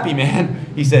you happy, man?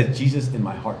 He said, Jesus in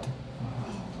my heart.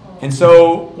 And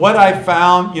so what I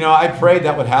found, I prayed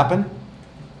that would happen.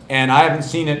 And I haven't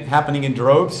seen it happening in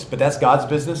droves, but that's God's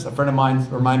business. A friend of mine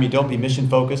reminded me, don't be mission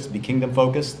focused, be kingdom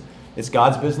focused. It's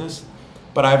God's business.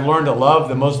 But I've learned to love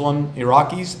the Muslim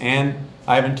Iraqis, and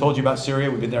I haven't told you about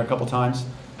Syria. We've been there a couple times.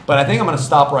 But I think I'm going to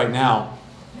stop right now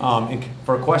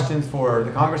for questions for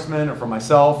the congressman or for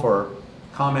myself or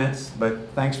comments. But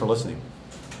thanks for listening.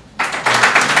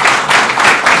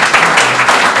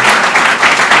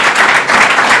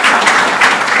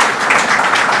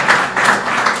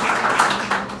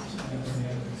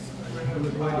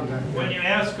 When you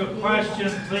ask a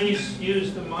question, please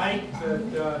use the mic,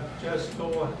 but just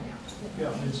go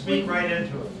and speak right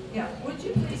into it. Yeah, would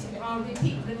you please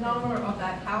repeat the number of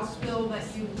that House bill that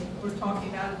you were talking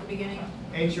about at the beginning?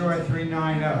 HR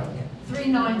 390.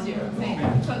 390, thank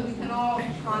you, so we can all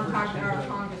contact our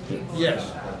congresspeople.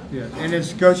 Yes. Yeah. And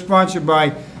it's co-sponsored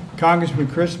by Congressman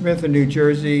Chris Smith of New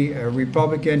Jersey, a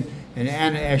Republican, and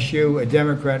Anna Eshoo, a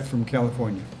Democrat from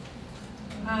California.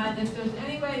 And if there's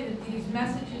any way that these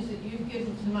messages that you've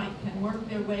given tonight can work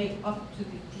their way up to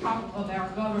the top of our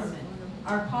government,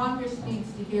 our Congress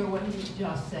needs to hear what you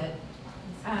just said,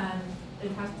 and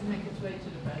it has to make its way to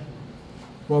the President.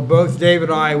 Well, both Dave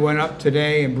and I went up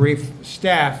today and briefed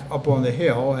staff up on the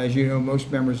Hill. As you know,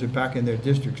 most members are back in their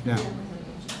districts now.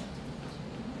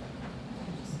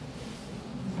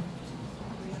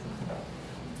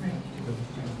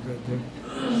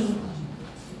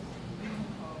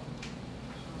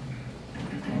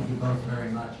 Thank you both very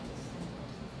much.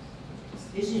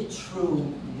 Is it true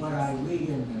what I read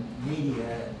in the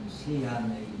media and see on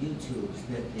the YouTubes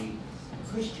that the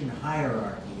Christian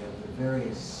hierarchy of the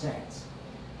various sects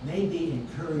may be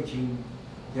encouraging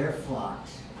their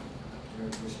flocks, their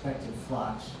respective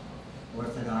flocks,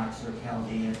 Orthodox or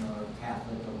Chaldean or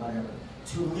Catholic or whatever,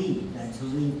 to leave and to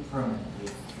leave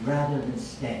permanently rather than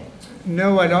stay?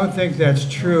 No, I don't think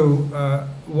that's true.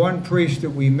 One priest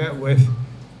that we met with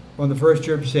on the first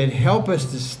trip said, help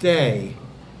us to stay.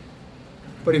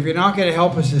 But if you're not going to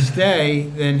help us to stay,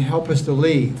 then help us to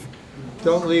leave.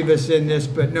 Don't leave us in this.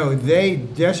 But no, they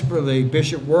desperately,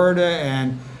 Bishop Werda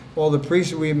and all the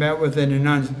priests we met with and the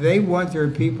nuns, they want their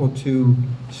people to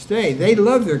stay. They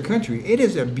love their country. It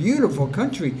is a beautiful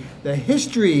country. The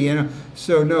history,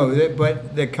 So no,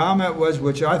 but the comment was,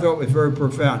 which I thought was very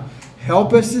profound,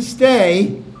 help us to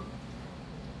stay,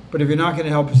 but if you're not going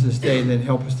to help us to stay, then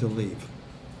help us to leave.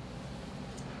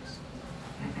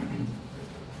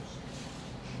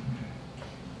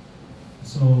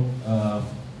 So,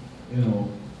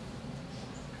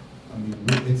 I mean,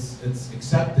 it's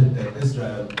accepted that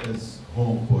Israel is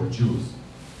home for Jews.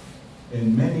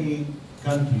 In many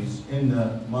countries in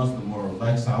the Muslim world,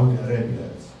 like Saudi Arabia,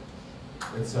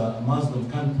 it's a Muslim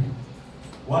country.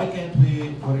 Why can't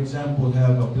we, for example,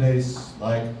 have a place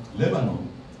like Lebanon,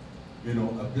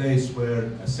 a place where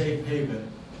a safe haven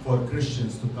for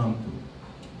Christians to come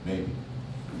to, maybe?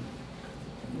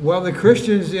 Well, the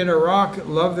Christians in Iraq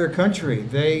love their country.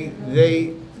 They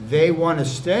want to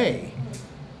stay.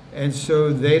 And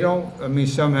so they don't,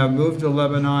 some have moved to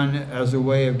Lebanon as a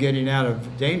way of getting out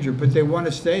of danger, but they want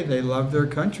to stay. They love their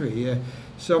country.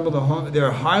 Some of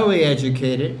they're highly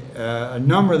educated. A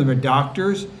number of them are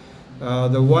doctors.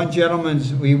 The one gentleman,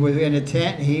 we were in a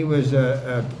tent, he was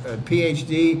a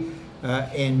PhD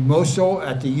in Mosul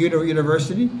at the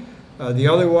university. The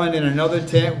other one in another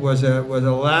tent was a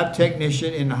lab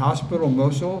technician in the hospital in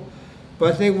Mosul.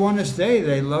 But they want to stay.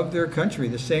 They love their country.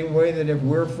 The same way that if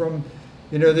we're from,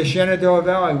 the Shenandoah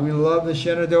Valley, we love the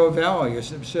Shenandoah Valley.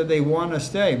 So they want to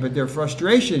stay. But their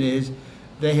frustration is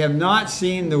they have not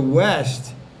seen the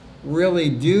West really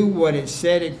do what it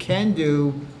said it can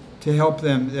do to help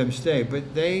them stay.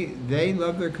 But they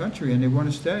love their country and they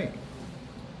want to stay.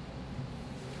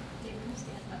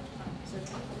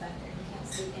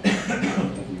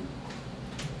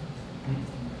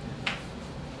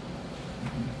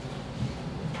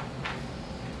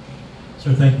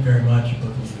 Sir, thank you very much,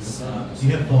 both of you. Do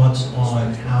you have thoughts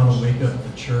on how to wake up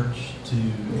the church to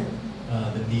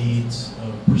the needs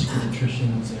of persecuted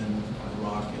Christians in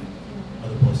Iraq and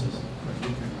other places?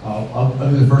 I'll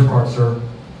do the first part, sir.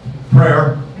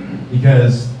 Prayer.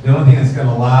 because the only thing that's going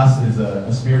to last is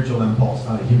a spiritual impulse,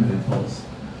 not a human impulse.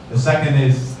 The second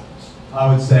is,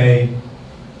 I would say,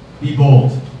 be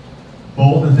bold.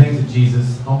 Bold in things of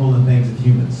Jesus, humble in things of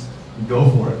humans. And go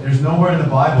for it. There's nowhere in the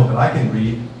Bible that I can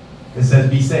read that says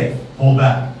be safe, hold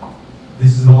back.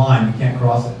 This is the line, you can't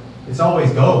cross it. It's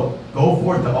always go. Go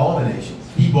forth to all the nations.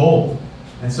 Be bold.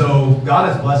 And so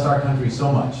God has blessed our country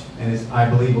so much, and I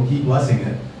believe will keep blessing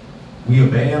it. We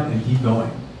obey Him and keep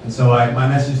going. And so my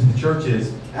message to the church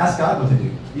is, ask God what to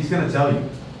do. He's going to tell you.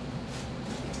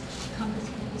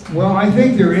 Well, I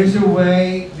think there is a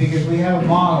way, because we have a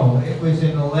model. It was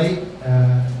in the late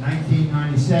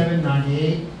 1997,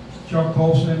 98, Chuck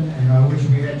Colson, and I wish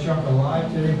we had Chuck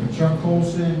alive today, but Chuck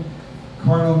Colson,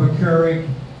 Cardinal McCurry,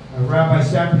 Rabbi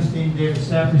Saperstein, David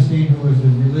Saperstein, who was the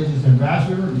religious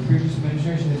ambassador in the previous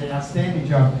administration, did an outstanding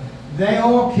job. They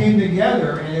all came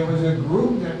together, and it was a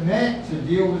group that met to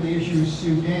deal with the issue of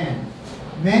Sudan.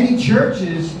 Many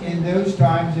churches in those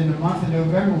times, in the month of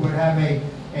November, would have a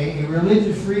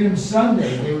religious freedom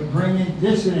Sunday. They would bring in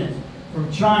dissidents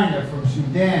from China, from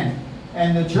Sudan,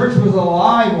 and the church was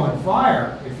alive on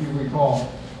fire, if you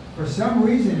recall. For some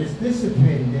reason, it's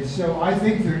dissipated. And so I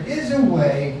think there is a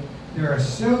way. There are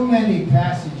so many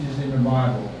passages in the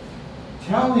Bible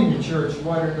telling the church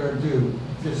what it to do,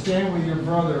 to stand with your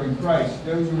brother in Christ,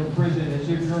 those who are in prison, as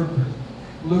if you're in prison.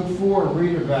 Luke 4,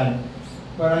 read about it.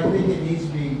 But I think it needs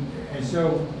to be, and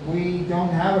so we don't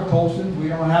have a Colson, we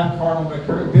don't have Cardinal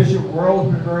McCurry. Bishop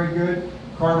Worrell's been very good,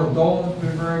 Cardinal Dolan's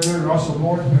been very good, Russell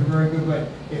Moore's been very good, but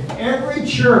if every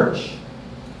church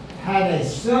had a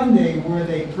Sunday where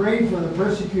they prayed for the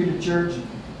persecuted church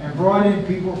and brought in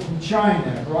people from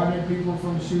China, brought in people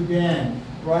from Sudan,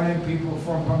 brought in people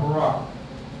from Iraq,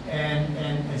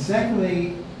 and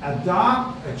secondly,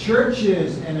 adopt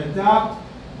churches and adopt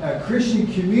Christian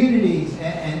communities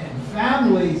and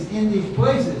families in these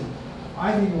places,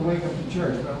 I think will wake up the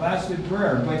church. But last in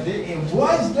prayer. But it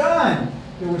was done.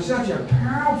 There was such a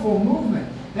powerful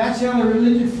movement. That's how the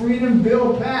Religious Freedom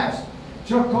Bill passed.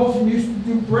 Chuck Colson used to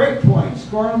do breakpoints.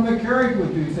 Cardinal McCurry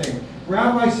would do things.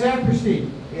 Rabbi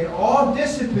Saperstein. It all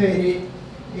dissipated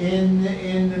in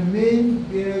the mid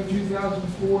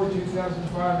 2004,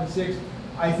 2005, and 6.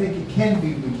 I think it can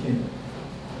be rekindled.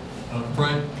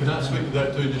 Frank, can I speak to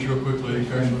that too, just real quickly?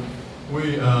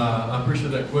 I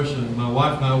appreciate that question. My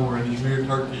wife and I were in Izmir,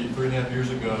 Turkey 3.5 years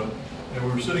ago, and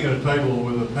we were sitting at a table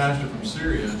with a pastor from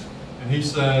Syria, and he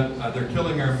said, they're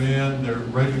killing our men, they're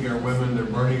raping our women, they're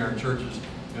burning our churches,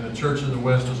 and the church in the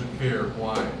West doesn't care.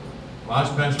 Why? Well, I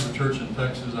was pastor of a church in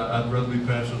Texas. I'd rather be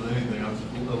pastor than anything.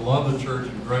 I love the church,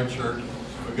 it's a great church,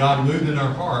 but God moved in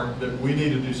our heart that we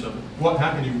need to do something.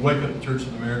 How can you wake up the church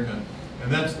in America?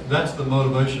 And that's the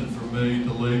motivation for me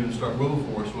to lead and start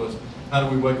Wilberforce, was how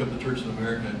do we wake up the church in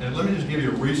America? And let me just give you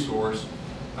a resource.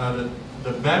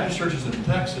 The Baptist churches in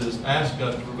Texas asked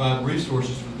us to provide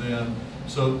resources for them.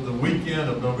 So the weekend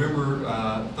of November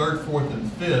 3rd, 4th,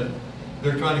 and 5th,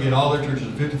 they're trying to get all their churches,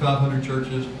 5,500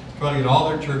 churches, trying to get all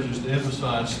their churches to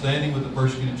emphasize standing with the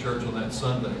persecuted church on that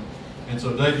Sunday. And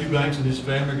so Dave Eubanks and his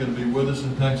family are going to be with us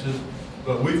in Texas.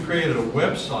 But we've created a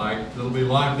website that'll be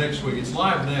live next week. It's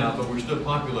live now, but we're still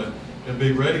populating. It'll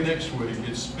be ready next week.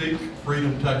 It's Speak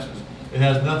Freedom Texas. It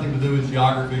has nothing to do with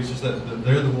geography. It's just that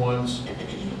they're the ones.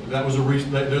 That was a reason.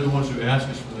 They're the ones who asked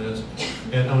us for this.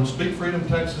 And on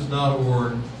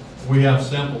SpeakFreedomTexas.org, we have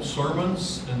sample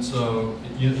sermons, and so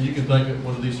you can take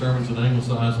one of these sermons and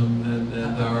anglicize them,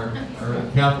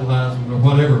 or capitalize them, or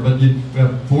whatever. But we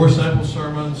have 4 sample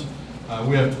sermons.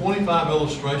 We have 25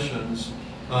 illustrations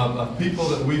of people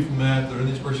that we've met that are in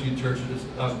these persecuted churches,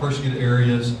 persecuted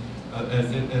areas,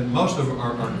 and most of them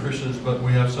are Christians, but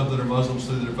we have some that are Muslims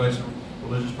too that are facing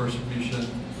religious persecution.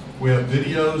 We have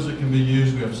videos that can be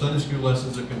used. We have Sunday school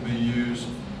lessons that can be used.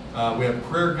 We have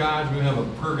prayer guides. We have a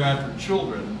prayer guide for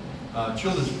children,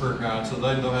 children's prayer guide, so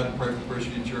they know how to pray for the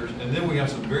persecuted church. And then we have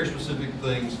some very specific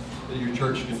things that your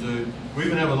church can do. We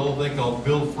even have a little thing called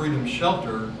Build Freedom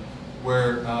Shelter,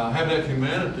 where Habitat for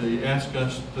Humanity asked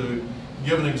us to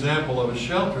give an example of a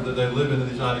shelter that they live in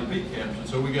these IDP camps. And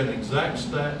so we got the exact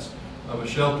stats of a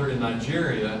shelter in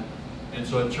Nigeria. And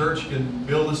so a church can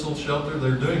build this little shelter.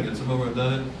 They're doing it. Some of them have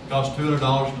done it. It costs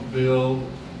 $200 to build.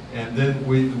 And then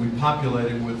we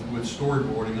populate it with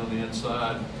storyboarding on the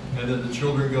inside. And then the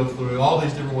children go through, all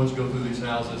these different ones go through these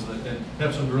houses and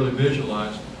have some to really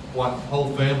visualize what whole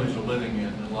families are living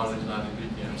in a lot of these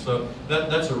IDP camps. So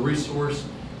that's a resource.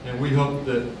 And we hope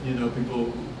that,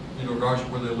 people, regardless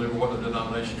of where they live or what their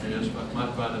denomination is,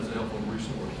 might find it as a helpful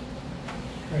resource.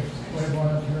 Great. What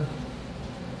about up here?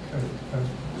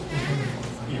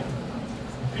 Yeah.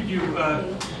 Could you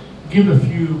give a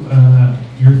few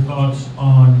your thoughts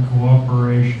on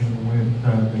cooperation with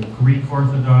the Greek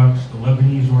Orthodox, the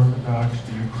Lebanese Orthodox,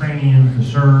 the Ukrainians, the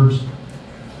Serbs,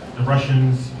 the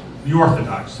Russians, the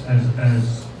Orthodox,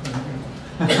 as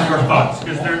your thoughts,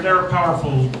 because they're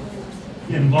powerful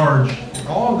in large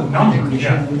All the numbers.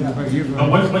 Yeah. But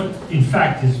what in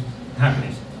fact is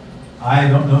happening? I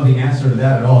don't know the answer to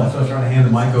that at all. That's why I was trying to hand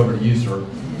the mic over to you, sir.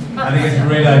 I think it's a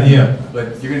great idea,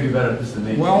 but you're going to do better at this than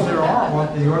me. Well,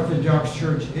 the Orthodox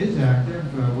Church is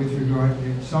active with regard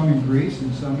to some in Greece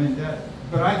and some in that.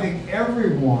 But I think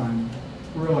everyone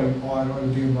really ought to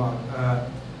be involved.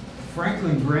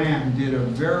 Franklin Graham did a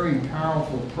very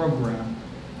powerful program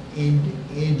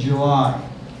in July.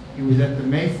 He was at the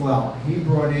Mayflower. He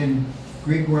brought in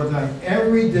Greek Orthodox,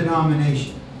 every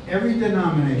denomination,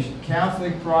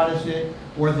 Catholic, Protestant,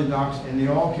 Orthodox, and they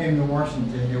all came to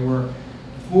Washington. There were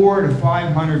 400 to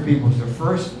 500 people. It was the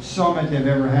first summit they've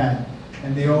ever had,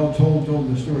 and they all told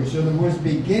the story. So there was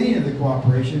the beginning of the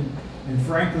cooperation, and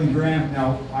Franklin Graham,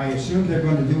 now I assume they're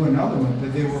going to do another one,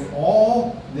 but they were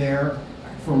all there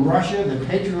from Russia. The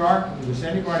Patriarch, was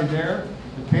anybody there?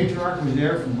 The Patriarch was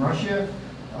there from Russia.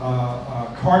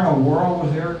 Cardinal Wuerl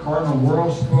was there. Cardinal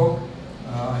Wuerl spoke.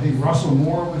 I think Russell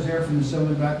Moore was there from the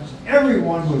Southern Baptist.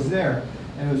 Everyone was there,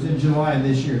 and it was in July of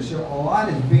this year. So a lot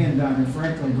is being done, and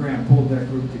Franklin Graham pulled that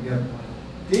group together.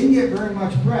 Didn't get very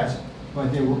much press,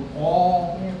 but they were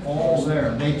all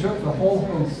there. They took the whole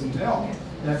hotel.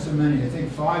 That's so many. I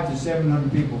think 500 to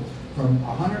 700 people from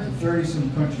 130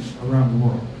 some countries around the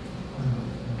world.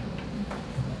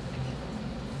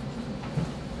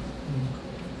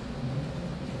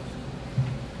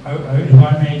 If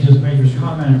I may just make a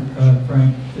comment,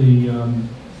 Frank, the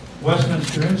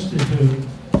Westminster Institute,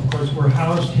 of course, we're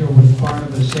housed here with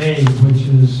Barnabas Aid, which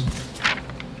is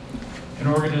an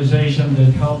organization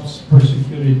that helps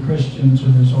persecuted Christians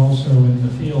and is also in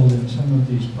the field in some of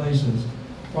these places,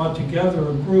 brought together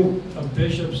a group of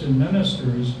bishops and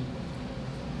ministers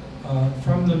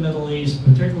from the Middle East,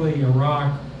 particularly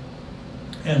Iraq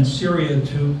and Syria,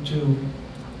 to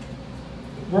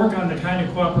work on the kind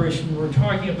of cooperation we were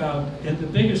talking about. And the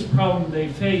biggest problem they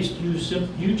faced,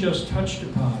 you just touched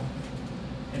upon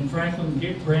in Franklin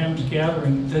Graham's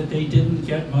gathering, that they didn't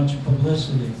get much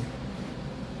publicity.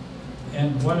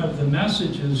 And one of the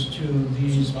messages to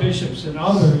these bishops and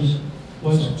others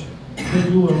was, could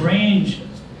you arrange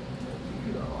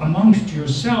amongst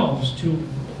yourselves to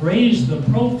raise the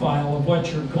profile of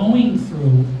what you're going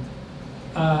through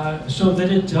so that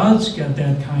it does get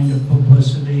that kind of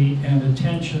publicity and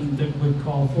attention that would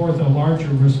call forth a larger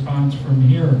response from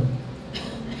here? Do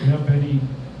you have any?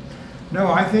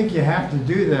 No, I think you have to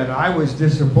do that. I was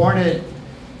disappointed.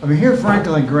 I mean, here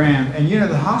Franklin Graham, and you know,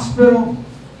 the hospital,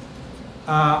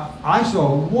 I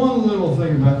saw one little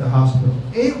thing about the hospital.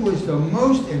 It was the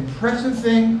most impressive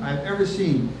thing I've ever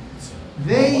seen.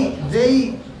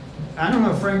 I don't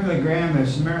know if Franklin Graham, a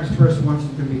Samaritan's person, wants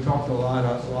it to be talked a lot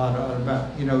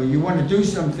about. You know, you want to do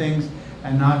some things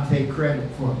and not take credit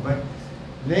for them. But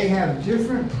they have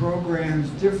different programs,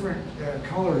 different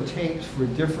color tapes for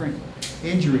different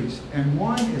injuries. And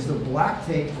one is the black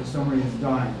tape for somebody who's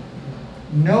dying.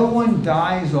 No one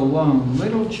dies alone.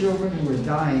 Little children who are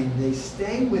dying, they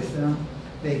stay with them,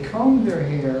 they comb their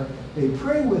hair, they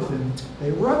pray with them,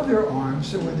 they rub their arms,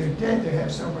 so when they're dead, they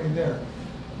have somebody there.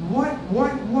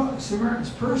 What Samaritan's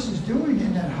person's doing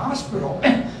in that hospital?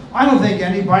 I don't think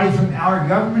anybody from our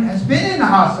government has been in a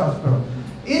hospital.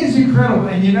 It is incredible.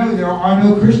 And you know, there are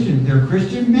no Christians. There are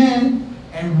Christian men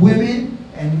and women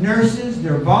and nurses.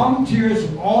 They're volunteers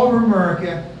from all over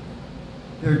America.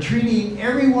 They're treating,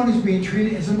 everyone is being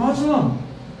treated as a Muslim.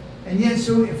 And yet,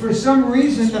 so for some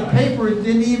reason, the paper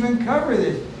didn't even cover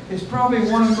this. It's probably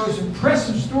one of the most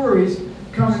impressive stories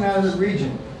coming out of the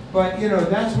region. But, you know,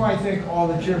 that's why I think all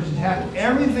the churches have,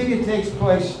 everything that takes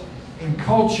place in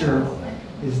culture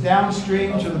is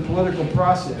downstream to the political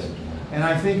process. And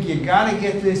I think you got to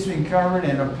get this thing covered,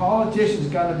 and a politician's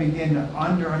got to begin to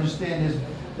understand this,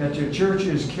 that your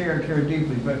churches care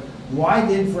deeply. But why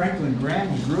did Franklin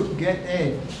Graham's group get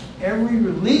every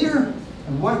leader?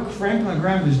 And what Franklin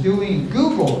Graham is doing,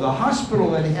 Google the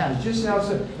hospital that he has just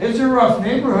outside. It's a rough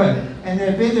neighborhood, and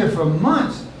they've been there for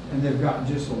months, and they've gotten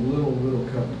just a little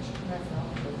coverage.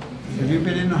 Have you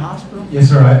been in the hospital? Yes,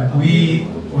 sir.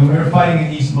 When we were fighting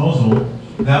in East Mosul,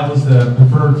 that was the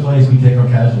preferred place we take our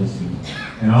casualties to.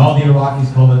 And all the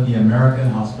Iraqis called it the American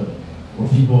hospital, where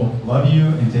people love you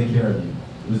and take care of you.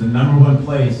 It was the #1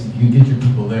 place if you can get your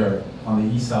people there on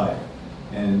the east side.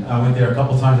 And I went there a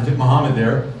couple times. I took Muhammad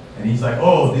there, and he's like,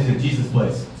 "Oh, this is Jesus'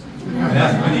 place." And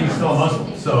that's when he was still a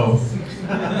Muslim. So.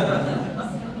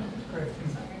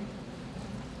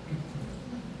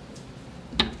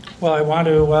 Well, I want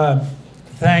to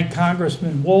thank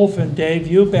Congressman Wolf and Dave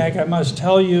Eubank. I must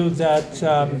tell you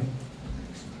that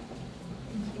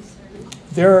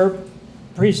their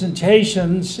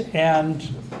presentations and,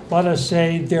 let us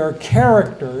say, their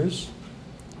characters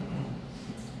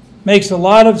makes a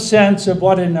lot of sense of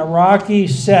what an Iraqi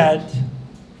said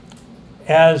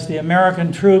as the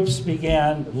American troops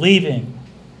began leaving.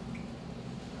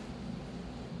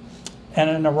 And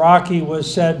an Iraqi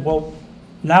was said, well,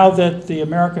 now that the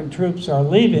American troops are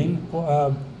leaving,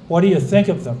 what do you think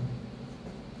of them?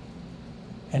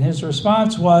 And his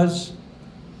response was,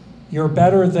 you're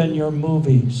better than your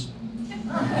movies.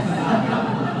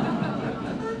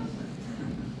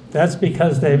 That's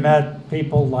because they met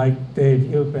people like Dave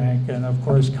Eubank and, of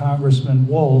course, Congressman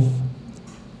Wolf,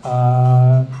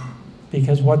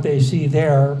 because what they see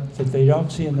there that they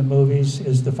don't see in the movies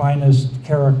is the finest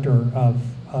character of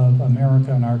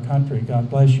America and our country. God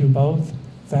bless you both.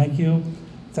 Thank you.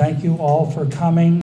 Thank you all for coming.